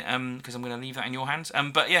post-match in a minute because I'm going to leave that in your hands.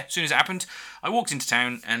 But yeah, as soon as it happened, I walked into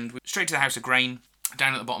town and straight to the House of Grain,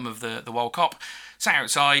 down at the bottom of the Wild Cop, sat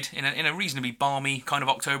outside in a reasonably balmy kind of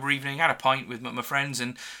October evening, had a pint with my friends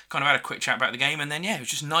and kind of had a quick chat about the game, and then it was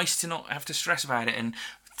just nice to not have to stress about it and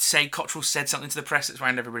say Cottrell said something to the press that's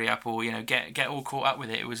wound everybody up, or get all caught up with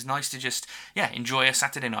it. It was nice to just enjoy a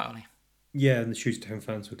Saturday night, Ollie. Yeah, and the Shrewsbury Town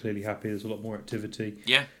fans were clearly happy. There's a lot more activity.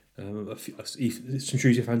 Yeah. Some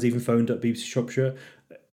Shrewsbury fans even phoned up BBC Shropshire.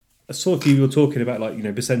 I saw if you were talking about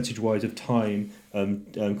percentage wise of time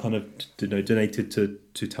kind of donated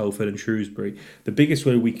to Telford and Shrewsbury. The biggest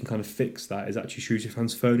way we can kind of fix that is actually Shrewsbury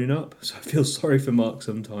fans phoning up. So I feel sorry for Mark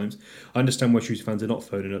sometimes. I understand why Shrewsbury fans are not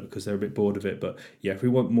phoning up because they're a bit bored of it. But yeah, if we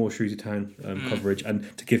want more Shrewsbury Town coverage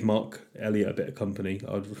and to give Mark Elliott a bit of company,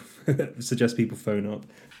 I'd suggest people phone up.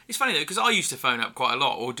 It's funny though, because I used to phone up quite a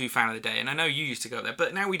lot or do fan of the day, and I know you used to go up there,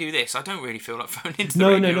 but now we do this. I don't really feel like phoning into the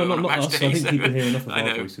radio not match us. day, I think people hear enough of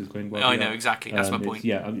our voices going, well, I know, exactly. That's my point.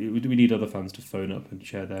 We need other fans to phone up and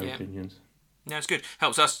share their opinions. No, it's good.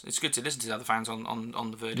 Helps us. It's good to listen to the other fans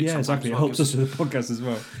on the verdict. Yeah, exactly. It helps us with the podcast as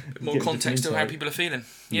well. More context of how people are feeling.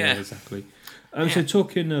 Yeah, exactly. So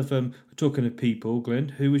talking of people, Glenn,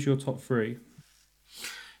 who was your top three?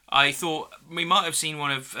 I thought we might have seen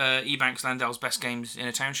one of Ebanks Landell's best games in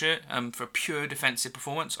a Town shirt for a pure defensive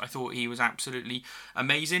performance. I thought he was absolutely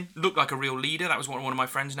amazing. Looked like a real leader. That was what one of my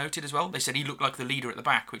friends noted as well. They said he looked like the leader at the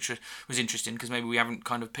back, which was interesting because maybe we haven't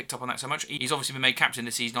kind of picked up on that so much. He's obviously been made captain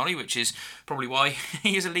this season, Ollie, which is probably why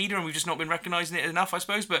he is a leader and we've just not been recognising it enough, I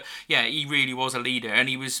suppose. But yeah, he really was a leader, and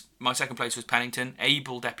my second place was Pennington,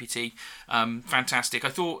 able deputy, fantastic. I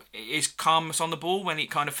thought his calmness on the ball when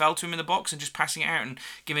it kind of fell to him in the box and just passing it out and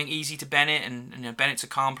giving easy to Bennett, and Bennett's a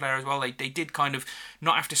calm player as well. They did kind of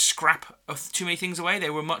not have to scrap too many things away. They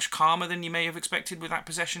were much calmer than you may have expected with that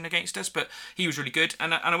possession against us, but he was really good.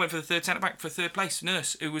 And I went for the third centre-back for third place,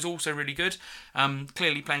 Nurse, who was also really good.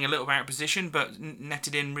 Clearly playing a little bit out of position, but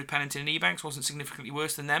netted in with Pennington and Ebanks, wasn't significantly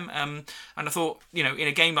worse than them. And I thought, in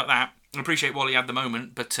a game like that, I appreciate Wally had the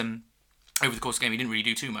moment, but over the course of the game, he didn't really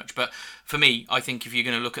do too much. But for me, I think if you're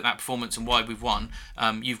going to look at that performance and why we've won,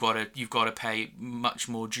 you've got to pay much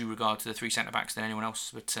more due regard to the three centre backs than anyone else.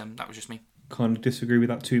 But that was just me. Can't disagree with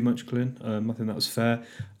that too much, Glenn. I think that was fair.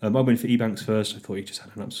 I went for Ebanks first. I thought he just had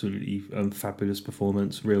an absolutely fabulous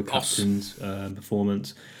performance, real captain's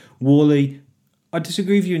performance. Worley, I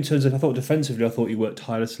disagree with you in terms of I thought defensively, I thought he worked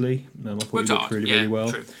tirelessly. I thought he worked really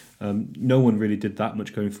well. True. No one really did that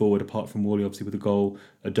much going forward apart from Worley, obviously, with the goal.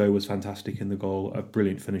 Ado was fantastic in the goal, a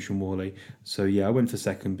brilliant finish from Worley. So yeah, I went for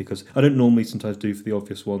second because I don't normally sometimes do for the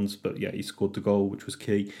obvious ones, but yeah, he scored the goal, which was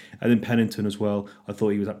key. And then Pennington as well, I thought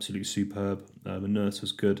he was absolutely superb. And Nurse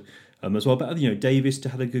was good as well. But Davis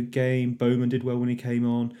had a good game. Bowman did well when he came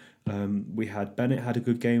on. We had Bennett had a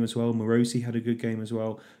good game as well. Morosi had a good game as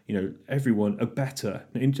well. Everyone a better.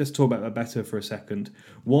 And just talk about a better for a second.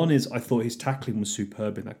 One is I thought his tackling was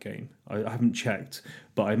superb in that game. I haven't checked,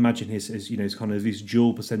 but I imagine his kind of his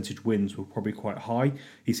dual percentage wins were probably quite high.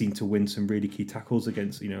 He seemed to win some really key tackles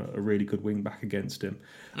against a really good wing back against him.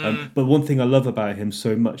 But one thing I love about him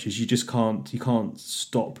so much is you can't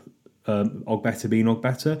stop Ogbeta being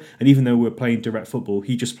Ogbeta, and even though we're playing direct football,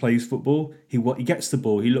 he just plays football. He gets the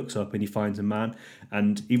ball, he looks up and he finds a man,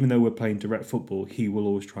 and even though we're playing direct football, he will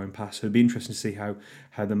always try and pass. So it'd be interesting to see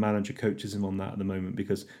how the manager coaches him on that at the moment,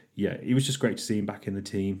 because yeah, it was just great to see him back in the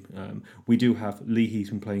team. We do have Leahy's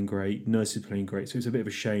been playing great, Nurse is playing great, so it's a bit of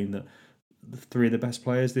a shame that the three of the best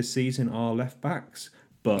players this season are left backs.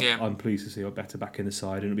 But yeah, I'm pleased to see Ogbeta back in the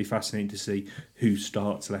side, and it'll be fascinating to see who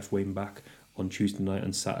starts left wing back on Tuesday night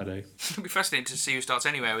and Saturday. It'll be fascinating to see who starts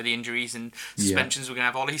anywhere with the injuries and suspensions we're going to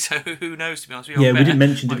have, Ollie, so who knows, to be honest with you. Yeah, we didn't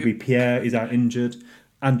mention, did we? Pierre is out injured,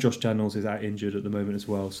 and Josh Daniels is out injured at the moment as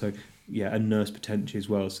well. So, yeah, and Nurse potentially as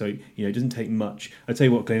well. So, it doesn't take much. I tell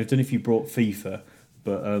you what, Glenn, I don't know if you brought FIFA,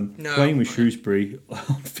 but playing with Shrewsbury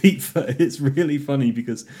on FIFA, it's really funny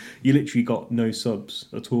because you literally got no subs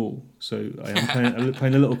at all. So I am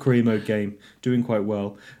playing a little career mode game, doing quite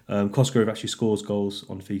well. Cosgrove actually scores goals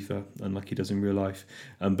on FIFA, unlike he does in real life.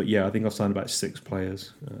 But yeah, I think I've signed about 6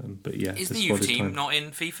 players. But yeah, is the youth team not in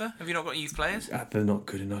FIFA? Have you not got youth players? They're not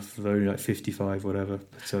good enough. They're only like 55, whatever.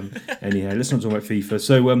 But anyhow, let's not talk about FIFA.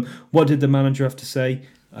 So what did the manager have to say?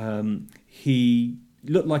 He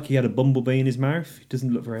looked like he had a bumblebee in his mouth. He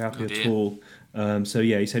doesn't look very happy at all. So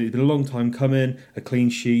yeah, he said it's been a long time coming. A clean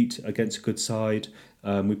sheet against a good side.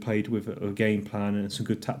 We played with a game plan and some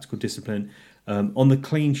good tactical discipline. On the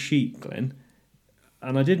clean sheet, Glenn,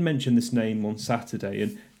 and I did mention this name on Saturday,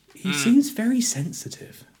 and he seems very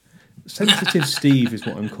sensitive. Sensitive Steve is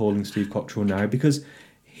what I'm calling Steve Cottrell now, because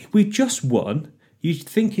we just won. You'd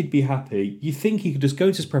think he'd be happy. You think he could just go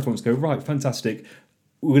into his press conference and go, right, fantastic.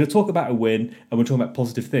 We're going to talk about a win and we're talking about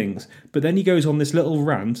positive things. But then he goes on this little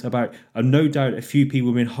rant about, no doubt a few people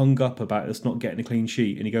have been hung up about us not getting a clean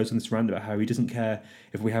sheet. And he goes on this rant about how he doesn't care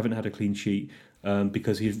if we haven't had a clean sheet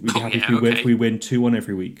because he's really happy if we win 2-1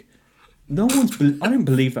 every week. I don't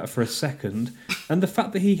believe that for a second. And the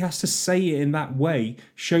fact that he has to say it in that way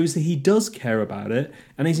shows that he does care about it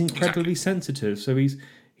and he's incredibly sensitive. So he's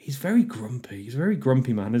very grumpy. He's a very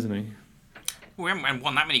grumpy man, isn't he? We haven't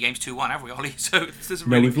won that many games 2-1, have we, Ollie? So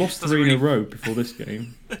we've lost 3 in a row before this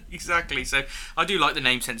game. Exactly. So I do like the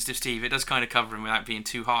name Sensitive Steve. It does kind of cover him without being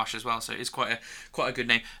too harsh as well. So it's quite a good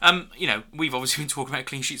name. We've obviously been talking about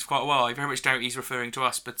clean sheets for quite a while. I very much doubt he's referring to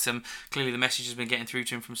us, but clearly the message has been getting through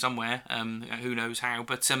to him from somewhere. Who knows how?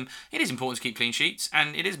 But it is important to keep clean sheets,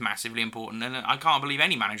 and it is massively important. And I can't believe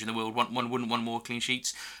any manager in the world wouldn't want more clean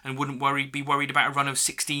sheets and wouldn't be worried about a run of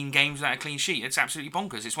 16 games without a clean sheet. It's absolutely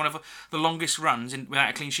bonkers. It's one of the longest runs without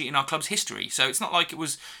a clean sheet in our club's history. So it's not like it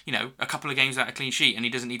was, a couple of games without a clean sheet and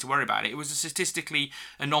he doesn't need to worry about it. It was a statistically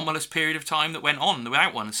anomalous period of time that went on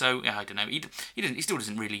without one. So I don't know. He still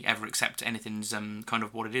doesn't really ever accept anything's kind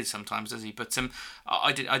of what it is sometimes, does he? But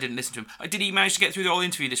I didn't listen to him. Did he manage to get through the whole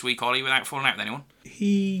interview this week, Ollie, without falling out with anyone?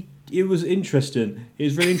 It was interesting. It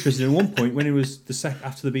was really interesting. At one point, when it was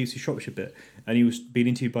after the BBC Shropshire bit, and he was being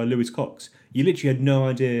interviewed by Lewis Cox, you literally had no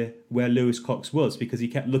idea where Lewis Cox was because he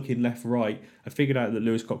kept looking left, right. I figured out that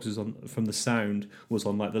Lewis Cox was from the sound was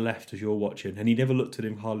on like the left as you're watching, and he never looked at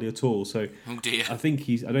him hardly at all. So oh dear. I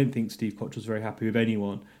don't think Steve Cottrell's very happy with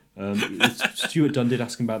anyone. Stuart Dunn did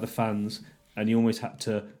ask him about the fans, and he almost had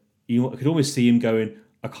to. You could almost see him going,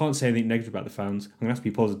 I can't say anything negative about the fans. I'm going to have to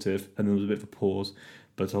be positive. And there was a bit of a pause.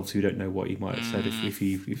 But obviously we don't know what he might have said if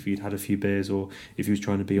he'd had a few beers or if he was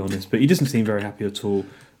trying to be honest. But he doesn't seem very happy at all,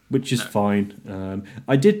 which is fine.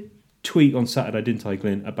 I did tweet on Saturday, didn't I,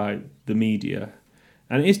 Glenn, about the media.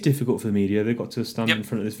 And it is difficult for the media. They've got to stand in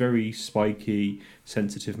front of this very spiky,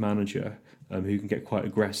 sensitive manager who can get quite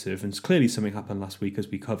aggressive. And clearly something happened last week, as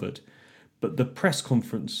we covered. But the press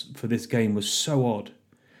conference for this game was so odd.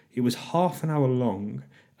 It was half an hour long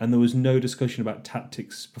and there was no discussion about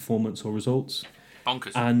tactics, performance or results.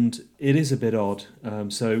 Bonkers. And it is a bit odd.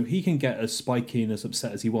 So he can get as spiky and as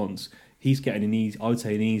upset as he wants. He's getting an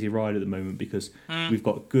easy ride at the moment because we've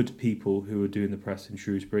got good people who are doing the press in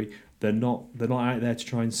Shrewsbury. They're not out there to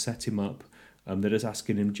try and set him up. They're just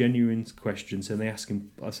asking him genuine questions, and they ask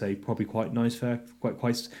him, I say, probably quite nice, fair, quite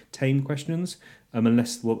tame questions.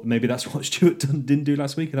 Maybe that's what Stuart Dunn didn't do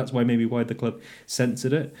last week, and that's why the club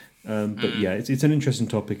censored it. But yeah, it's an interesting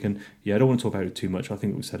topic, and yeah, I don't want to talk about it too much. I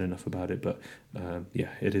think we've said enough about it, but yeah,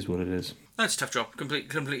 it is what it is. That's a tough job,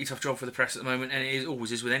 completely tough job for the press at the moment, and it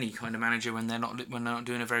always is with any kind of manager when they're not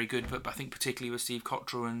doing a very good. But I think particularly with Steve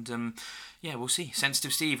Cottrell, and yeah, we'll see.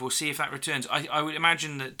 Sensitive Steve, we'll see if that returns. I would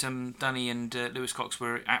imagine that Danny and Lewis Cox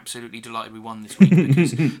were absolutely delighted we won this week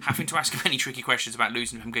because having to ask him any tricky questions about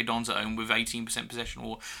losing from Dons at home with 18% possession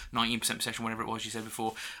or 19% possession, whatever it was you said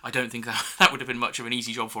before, I don't think that would have been much of an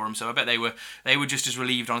easy job for him. So I bet they were just as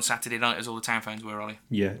relieved on Saturday night as all the Town fans were, Ollie.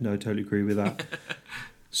 Yeah, no, I totally agree with that.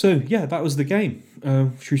 So yeah, that was the game.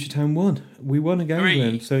 Shrewsbury Town won. We won a game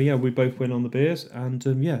then. So yeah, we both win on the beers, and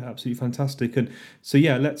yeah, absolutely fantastic. And so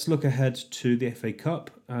yeah, let's look ahead to the FA Cup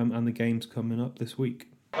and the games coming up this week.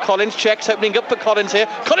 Collins checks, opening up for Collins here.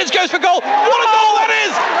 Collins goes for goal. What a goal that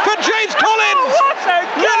is for James Collins!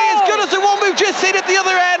 Really as good as the one we've just seen at the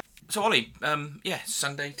other end. So Ollie,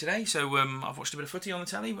 Sunday today, so I've watched a bit of footy on the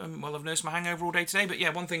telly. I've nursed my hangover all day today, but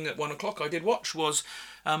yeah, one thing at 1 o'clock I did watch was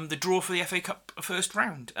the draw for the FA Cup first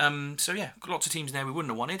round. So yeah, lots of teams there we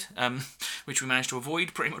wouldn't have wanted, which we managed to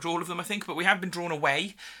avoid, pretty much all of them I think, but we have been drawn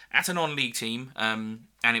away at a non-league team, and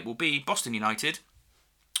it will be Boston United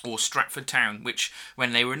or Stratford Town, which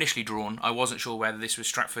when they were initially drawn, I wasn't sure whether this was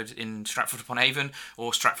Stratford upon Avon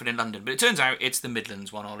or Stratford in London, but it turns out it's the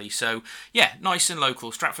Midlands one, Ollie. So yeah, nice and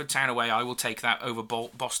local. Stratford Town away, I will take that over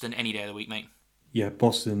Boston any day of the week, mate. Yeah,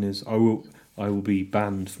 Boston is. I will be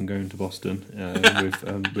banned from going to Boston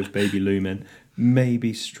with baby Lumen.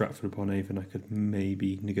 Maybe Stratford upon Avon I could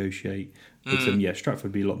maybe negotiate. But yeah, Stratford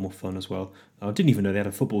would be a lot more fun as well. I didn't even know they had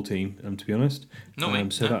a football team, to be honest.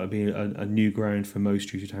 So that would be a new ground for most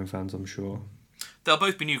Shrewsbury Town fans, I'm sure. They'll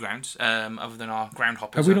both be new grounds, other than our ground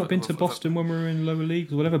hoppers. Have we not been to Boston when we were in lower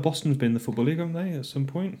leagues? Whatever, Boston's been in the Football League, haven't they, at some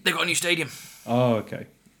point? They've got a new stadium. Oh, okay.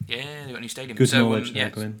 Yeah, they've got a new stadium. Good knowledge there, yeah,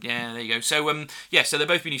 Glenn. Yeah, there you go. So, so they're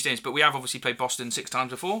both been new stadiums, but we have obviously played Boston 6 times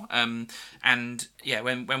before. And yeah,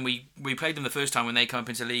 when we played them the first time when they come up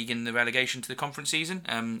into the league in the relegation to the conference season,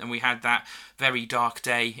 and we had that very dark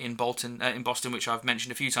day in Boston, which I've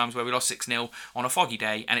mentioned a few times, where we lost 6-0 on a foggy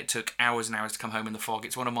day, and it took hours and hours to come home in the fog.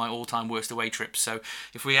 It's one of my all-time worst away trips. So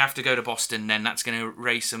if we have to go to Boston, then that's going to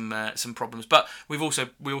raise some problems. But we also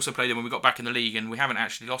played them when we got back in the league, and we haven't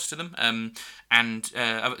actually lost to them.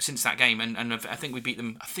 Since that game, and I think we beat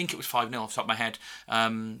them. I think it was 5-0 off the top of my head.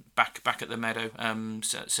 Back at the Meadow.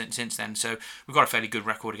 Since then, so we've got a fairly good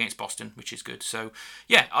record against Boston, which is good. So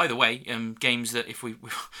yeah, either way, games that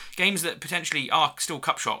games that potentially are still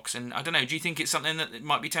cup shocks, and I don't know. Do you think it's something that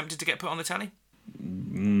might be tempted to get put on the telly?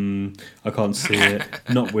 I can't see it.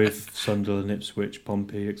 Not with Sunderland, Ipswich,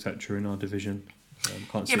 Pompey, etc. in our division.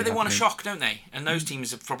 Can't see but they it want a happening. shock, don't they? And those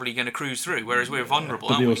teams are probably going to cruise through, whereas we're vulnerable.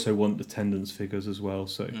 But they aren't also want attendance figures as well,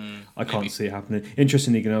 so I can't see it happening.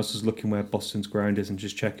 Interestingly, I was just looking where Boston's ground is and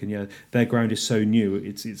just checking. Yeah, their ground is so new;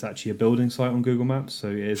 it's actually a building site on Google Maps, so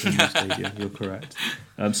it is a new stadium. You're correct.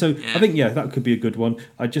 I think that could be a good one.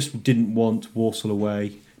 I just didn't want Walsall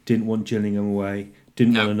away, didn't want Gillingham away,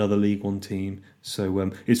 didn't want another League One team.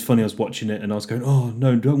 So it's funny, I was watching it and I was going, oh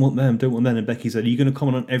no, don't want them. And Becky said, are you going to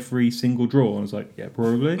comment on every single draw? And I was like, yeah,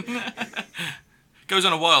 probably. Goes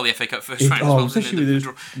on a while, the FA Cup first round as well. Especially with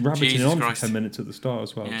rabbiting on for 10 minutes at the start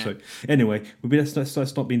as well. Yeah. So anyway,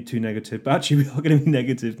 let's not being too negative. But actually, we are going to be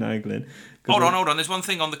negative now, Glenn. Hold on. There's one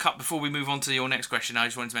thing on the Cup before we move on to your next question I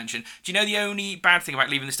just wanted to mention. Do you know the only bad thing about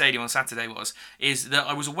leaving the stadium on Saturday is that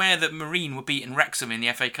I was aware that Marine were beating Wrexham in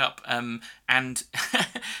the FA Cup, and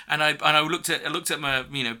I looked at my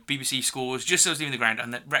BBC scores just as I was leaving the ground,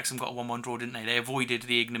 and that Wrexham got a 1-1 draw, didn't they? They avoided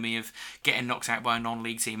the ignominy of getting knocked out by a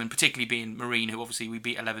non-league team, and particularly being Marine, who obviously we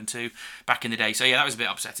beat 11-2 back in the day. So yeah, that was a bit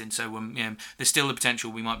upsetting. So there's still the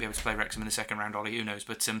potential we might be able to play Wrexham in the second round, Ollie. Who knows?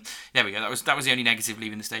 But there we go. That was the only negative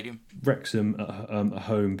leaving the stadium. Wrexham at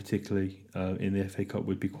home, particularly in the FA Cup,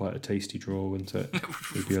 would be quite a tasty draw, wouldn't it?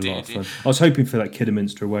 It would be a lot of fun. I was hoping for that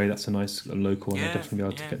Kidderminster away. That's a nice local one. I'll definitely be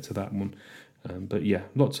able to get to that one. But yeah,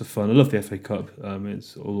 lots of fun. I love the FA Cup.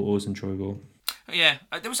 It's always enjoyable. Yeah,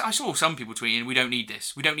 I saw some people tweeting, we don't need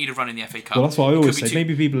this. We don't need a run in the FA Cup. Well, that's what I always say.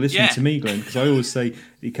 Maybe people listen to me, Glenn, because I always say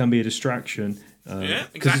it can be a distraction. Because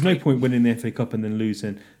there's no point winning the FA Cup and then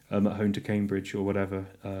losing at home to Cambridge or whatever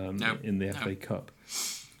in the FA Cup.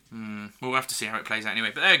 We'll have to see how it plays out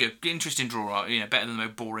anyway. But there we go. Interesting draw. Better than the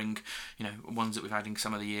boring, ones that we've had in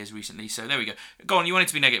some of the years recently. So there we go. Go on. You wanted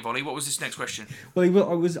to be negative, Ollie. What was this next question?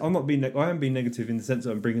 Well, I'm not being. I am being negative in the sense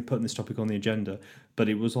that I'm putting this topic on the agenda. But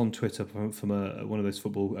it was on Twitter from one of those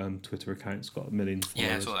football Twitter accounts. Got millions of followers.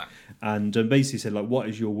 Yeah, I saw that. And basically said what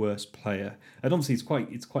is your worst player? And obviously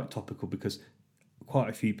it's quite topical because quite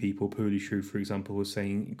a few people, Pooley Shrew for example, was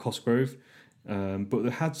saying Cosgrove. But we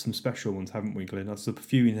had some special ones, haven't we, Glenn? There's a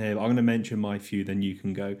few in here. But I'm going to mention my few, then you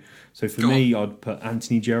can go. So for me, I'd put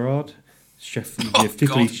Anthony Gerrard,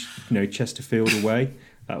 particularly Chesterfield away.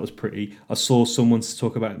 That was pretty. I saw someone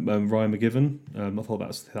talk about Ryan McGivern. I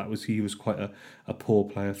thought he was quite a poor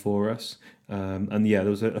player for us. And yeah,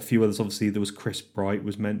 there was a few others. Obviously, there was Chris Bright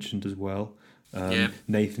was mentioned as well.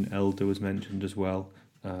 Nathan Elder was mentioned as well.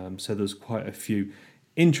 So there's quite a few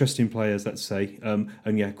interesting players, let's say.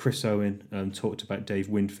 Chris Owen talked about Dave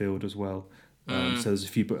Winfield as well. So there's a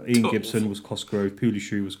few, but Ian Gibson was Cosgrove, Pooley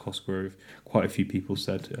Shrew was Cosgrove. Quite a few people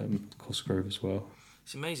said Cosgrove as well.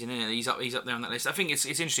 It's amazing, isn't it? He's up there on that list. I think it's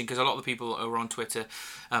interesting because a lot of the people who are on Twitter,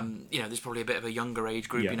 there's probably a bit of a younger age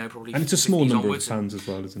group, probably. And it's a small number of fans as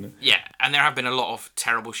well, isn't it? Yeah, and there have been a lot of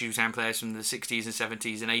terrible shoe-town players from the 60s and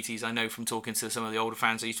 70s and 80s. I know from talking to some of the older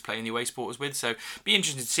fans I used to play in the away supporters with. So it'd be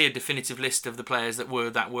interesting to see a definitive list of the players that were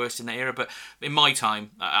that worst in that era. But in my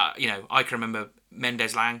time, I can remember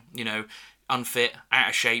Mendes Lang, unfit, out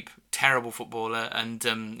of shape, terrible footballer, and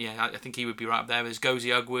I think he would be right up there. There's Gozi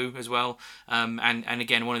Ugwu as well, and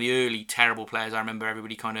again one of the early terrible players I remember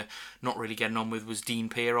everybody kind of not really getting on with was Dean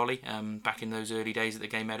Peer, Ollie, back in those early days at the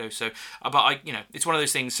Gay Meadow. So, but it's one of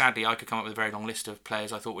those things. Sadly, I could come up with a very long list of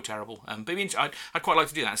players I thought were terrible. But I'd quite like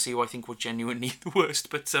to do that and see who I think were genuinely the worst.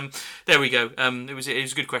 But there we go. It was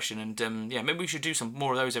a good question, and maybe we should do some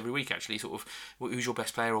more of those every week. Actually, sort of who's your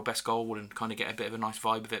best player or best goal, and kind of get a bit of a nice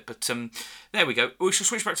vibe of it. But there we go. We shall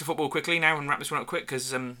switch back to football quickly now and wrap this one up quick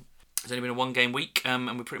because there's only been a one-game week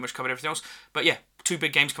and we pretty much covered everything else. But yeah, two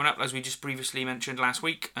big games coming up as we just previously mentioned last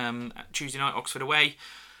week. Tuesday night, Oxford away.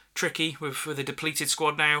 tricky with a depleted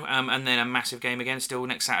squad now, and then a massive game again still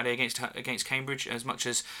next Saturday against Cambridge. As much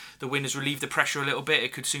as the win has relieved the pressure a little bit,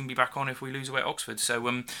 it could soon be back on if we lose away at Oxford. So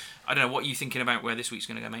I don't know, what are you thinking about where this week's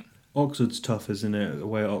going to go, mate? Oxford's tough, isn't it?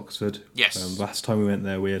 Away at Oxford. Yes. Last time we went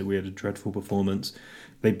there, we had a dreadful performance.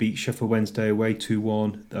 They beat Sheffield Wednesday away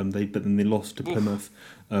 2-1. But then they lost to Plymouth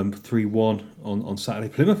 3-1 on Saturday.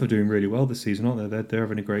 Plymouth are doing really well this season, aren't they? They're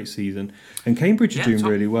having a great season, and Cambridge are doing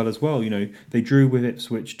really well as well. You know, they drew with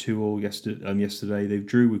Ipswich 2-2 yesterday. They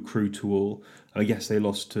drew with Crewe 2-2. Yes, they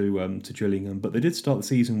lost to Gillingham, but they did start the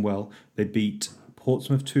season well. They beat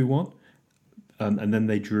Portsmouth 2-1. And then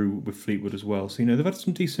they drew with Fleetwood as well. So, you know, they've had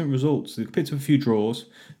some decent results. They've picked up a few draws.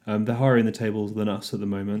 They're higher in the tables than us at the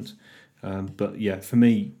moment. But yeah, for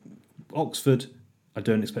me, Oxford, I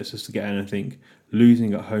don't expect us to get anything.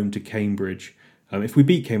 Losing at home to Cambridge. If we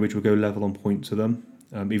beat Cambridge, we'll go level on point to them.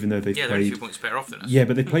 Even though they've played... they're a few points better off than us. Yeah,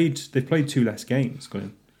 but they've played 2 less games,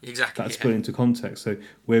 Glenn. Exactly. That's put into context. So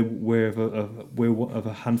we're of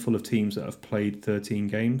a handful of teams that have played 13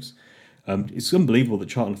 games. It's unbelievable that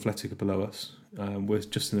Charlton Athletic are below us. We're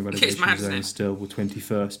just in the relegation zone still. We're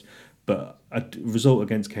 21st. But a result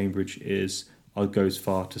against Cambridge I'd go as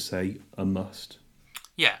far to say, a must.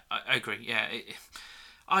 Yeah, I agree. Yeah,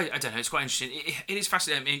 I don't know. It's quite interesting. It is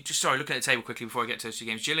fascinating. I mean, looking at the table quickly before I get to those 2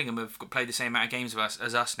 games. Gillingham have played the same amount of games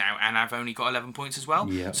as us now, and have only got 11 points as well.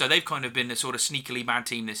 Yeah. So they've kind of been a sort of sneakily bad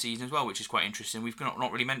team this season as well, which is quite interesting. We've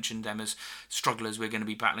not really mentioned them as strugglers we're going to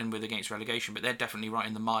be battling with against relegation, but they're definitely right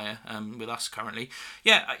in the mire with us currently.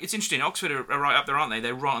 Yeah, it's interesting. Oxford are right up there, aren't they?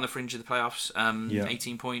 They're right on the fringe of the playoffs.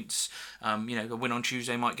 18 points. A win on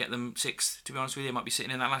Tuesday might get them 6th. To be honest with you, they might be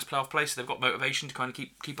sitting in that last playoff place. So they've got motivation to kind of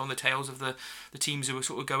keep on the tails of the teams who are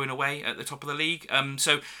sort of going away at the top of the league.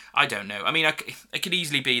 So I don't know. I mean, it could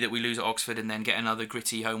easily be that we lose at Oxford and then get another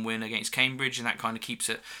gritty home win against Cambridge, and that kind of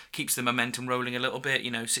keeps the momentum rolling a little bit.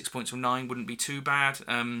 6 points from 9 wouldn't be too bad.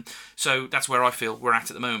 So that's where I feel we're at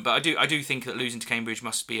the moment. But I do think that losing to Cambridge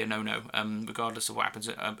must be a no-no, regardless of what happens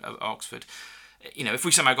at Oxford. If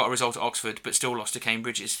we somehow got a result at Oxford but still lost to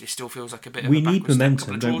Cambridge, it still feels like a bit of a We need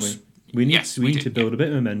momentum, don't we? We need to build a bit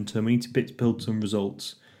of momentum. We need to build some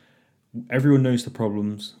results. Everyone knows the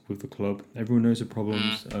problems with the club. Everyone knows the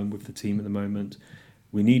problems with the team at the moment.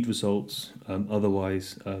 We need results.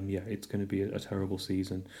 Otherwise, it's going to be a terrible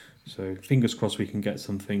season. So fingers crossed we can get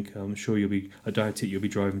something. I'm sure I doubt it you'll be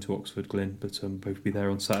driving to Oxford, Glenn, but both be there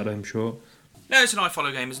on Saturday, I'm sure. No, it's an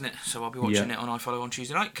iFollow game, isn't it? So I'll be watching it on iFollow on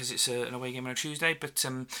Tuesday night because it's an away game on a Tuesday. But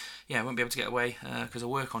I won't be able to get away because I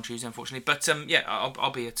work on Tuesday, unfortunately. But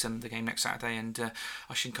I'll be at the game next Saturday, and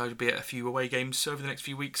I should kind of be at a few away games over the next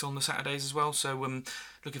few weeks on the Saturdays as well. So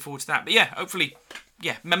looking forward to that. But hopefully,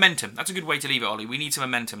 momentum. That's a good way to leave it, Ollie. We need some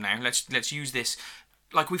momentum now. Let's use this.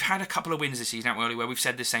 Like, we've had a couple of wins this season, haven't we, Ollie, where we've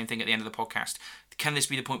said the same thing at the end of the podcast. Can this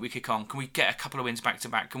be the point we kick on? Can we get a couple of wins back to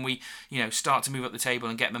back? Can we, start to move up the table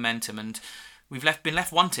and get momentum? And we've been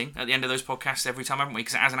left wanting at the end of those podcasts every time, haven't we?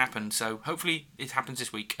 Because it hasn't happened. So hopefully it happens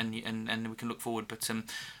this week and we can look forward. But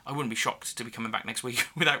I wouldn't be shocked to be coming back next week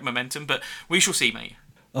without momentum. But we shall see, mate.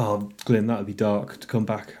 Oh, Glenn, that would be dark to come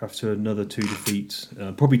back after another 2 defeats.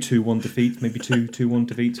 Probably 2-1 defeats, maybe 2-1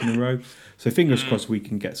 defeats in a row. So fingers crossed we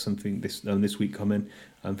can get something this week coming.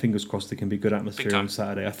 Fingers crossed there can be good atmosphere on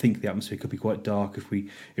Saturday. I think the atmosphere could be quite dark if we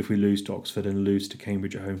lose to Oxford and lose to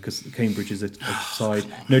Cambridge at home, because Cambridge is a side.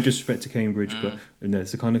 No disrespect to Cambridge, but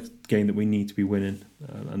it's the kind of game that we need to be winning.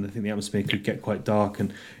 And I think the atmosphere could get quite dark.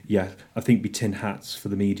 And I think be tin hats for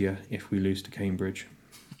the media if we lose to Cambridge.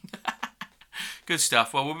 Good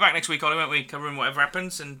stuff. Well, we'll be back next week, Ollie, won't we? Covering whatever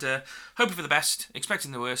happens and hoping for the best,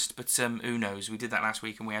 expecting the worst, but who knows? We did that last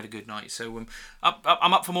week and we had a good night. So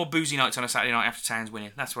I'm up for more boozy nights on a Saturday night after Towns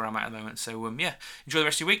winning. That's where I'm at the moment. So enjoy the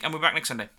rest of your week and we'll be back next Sunday.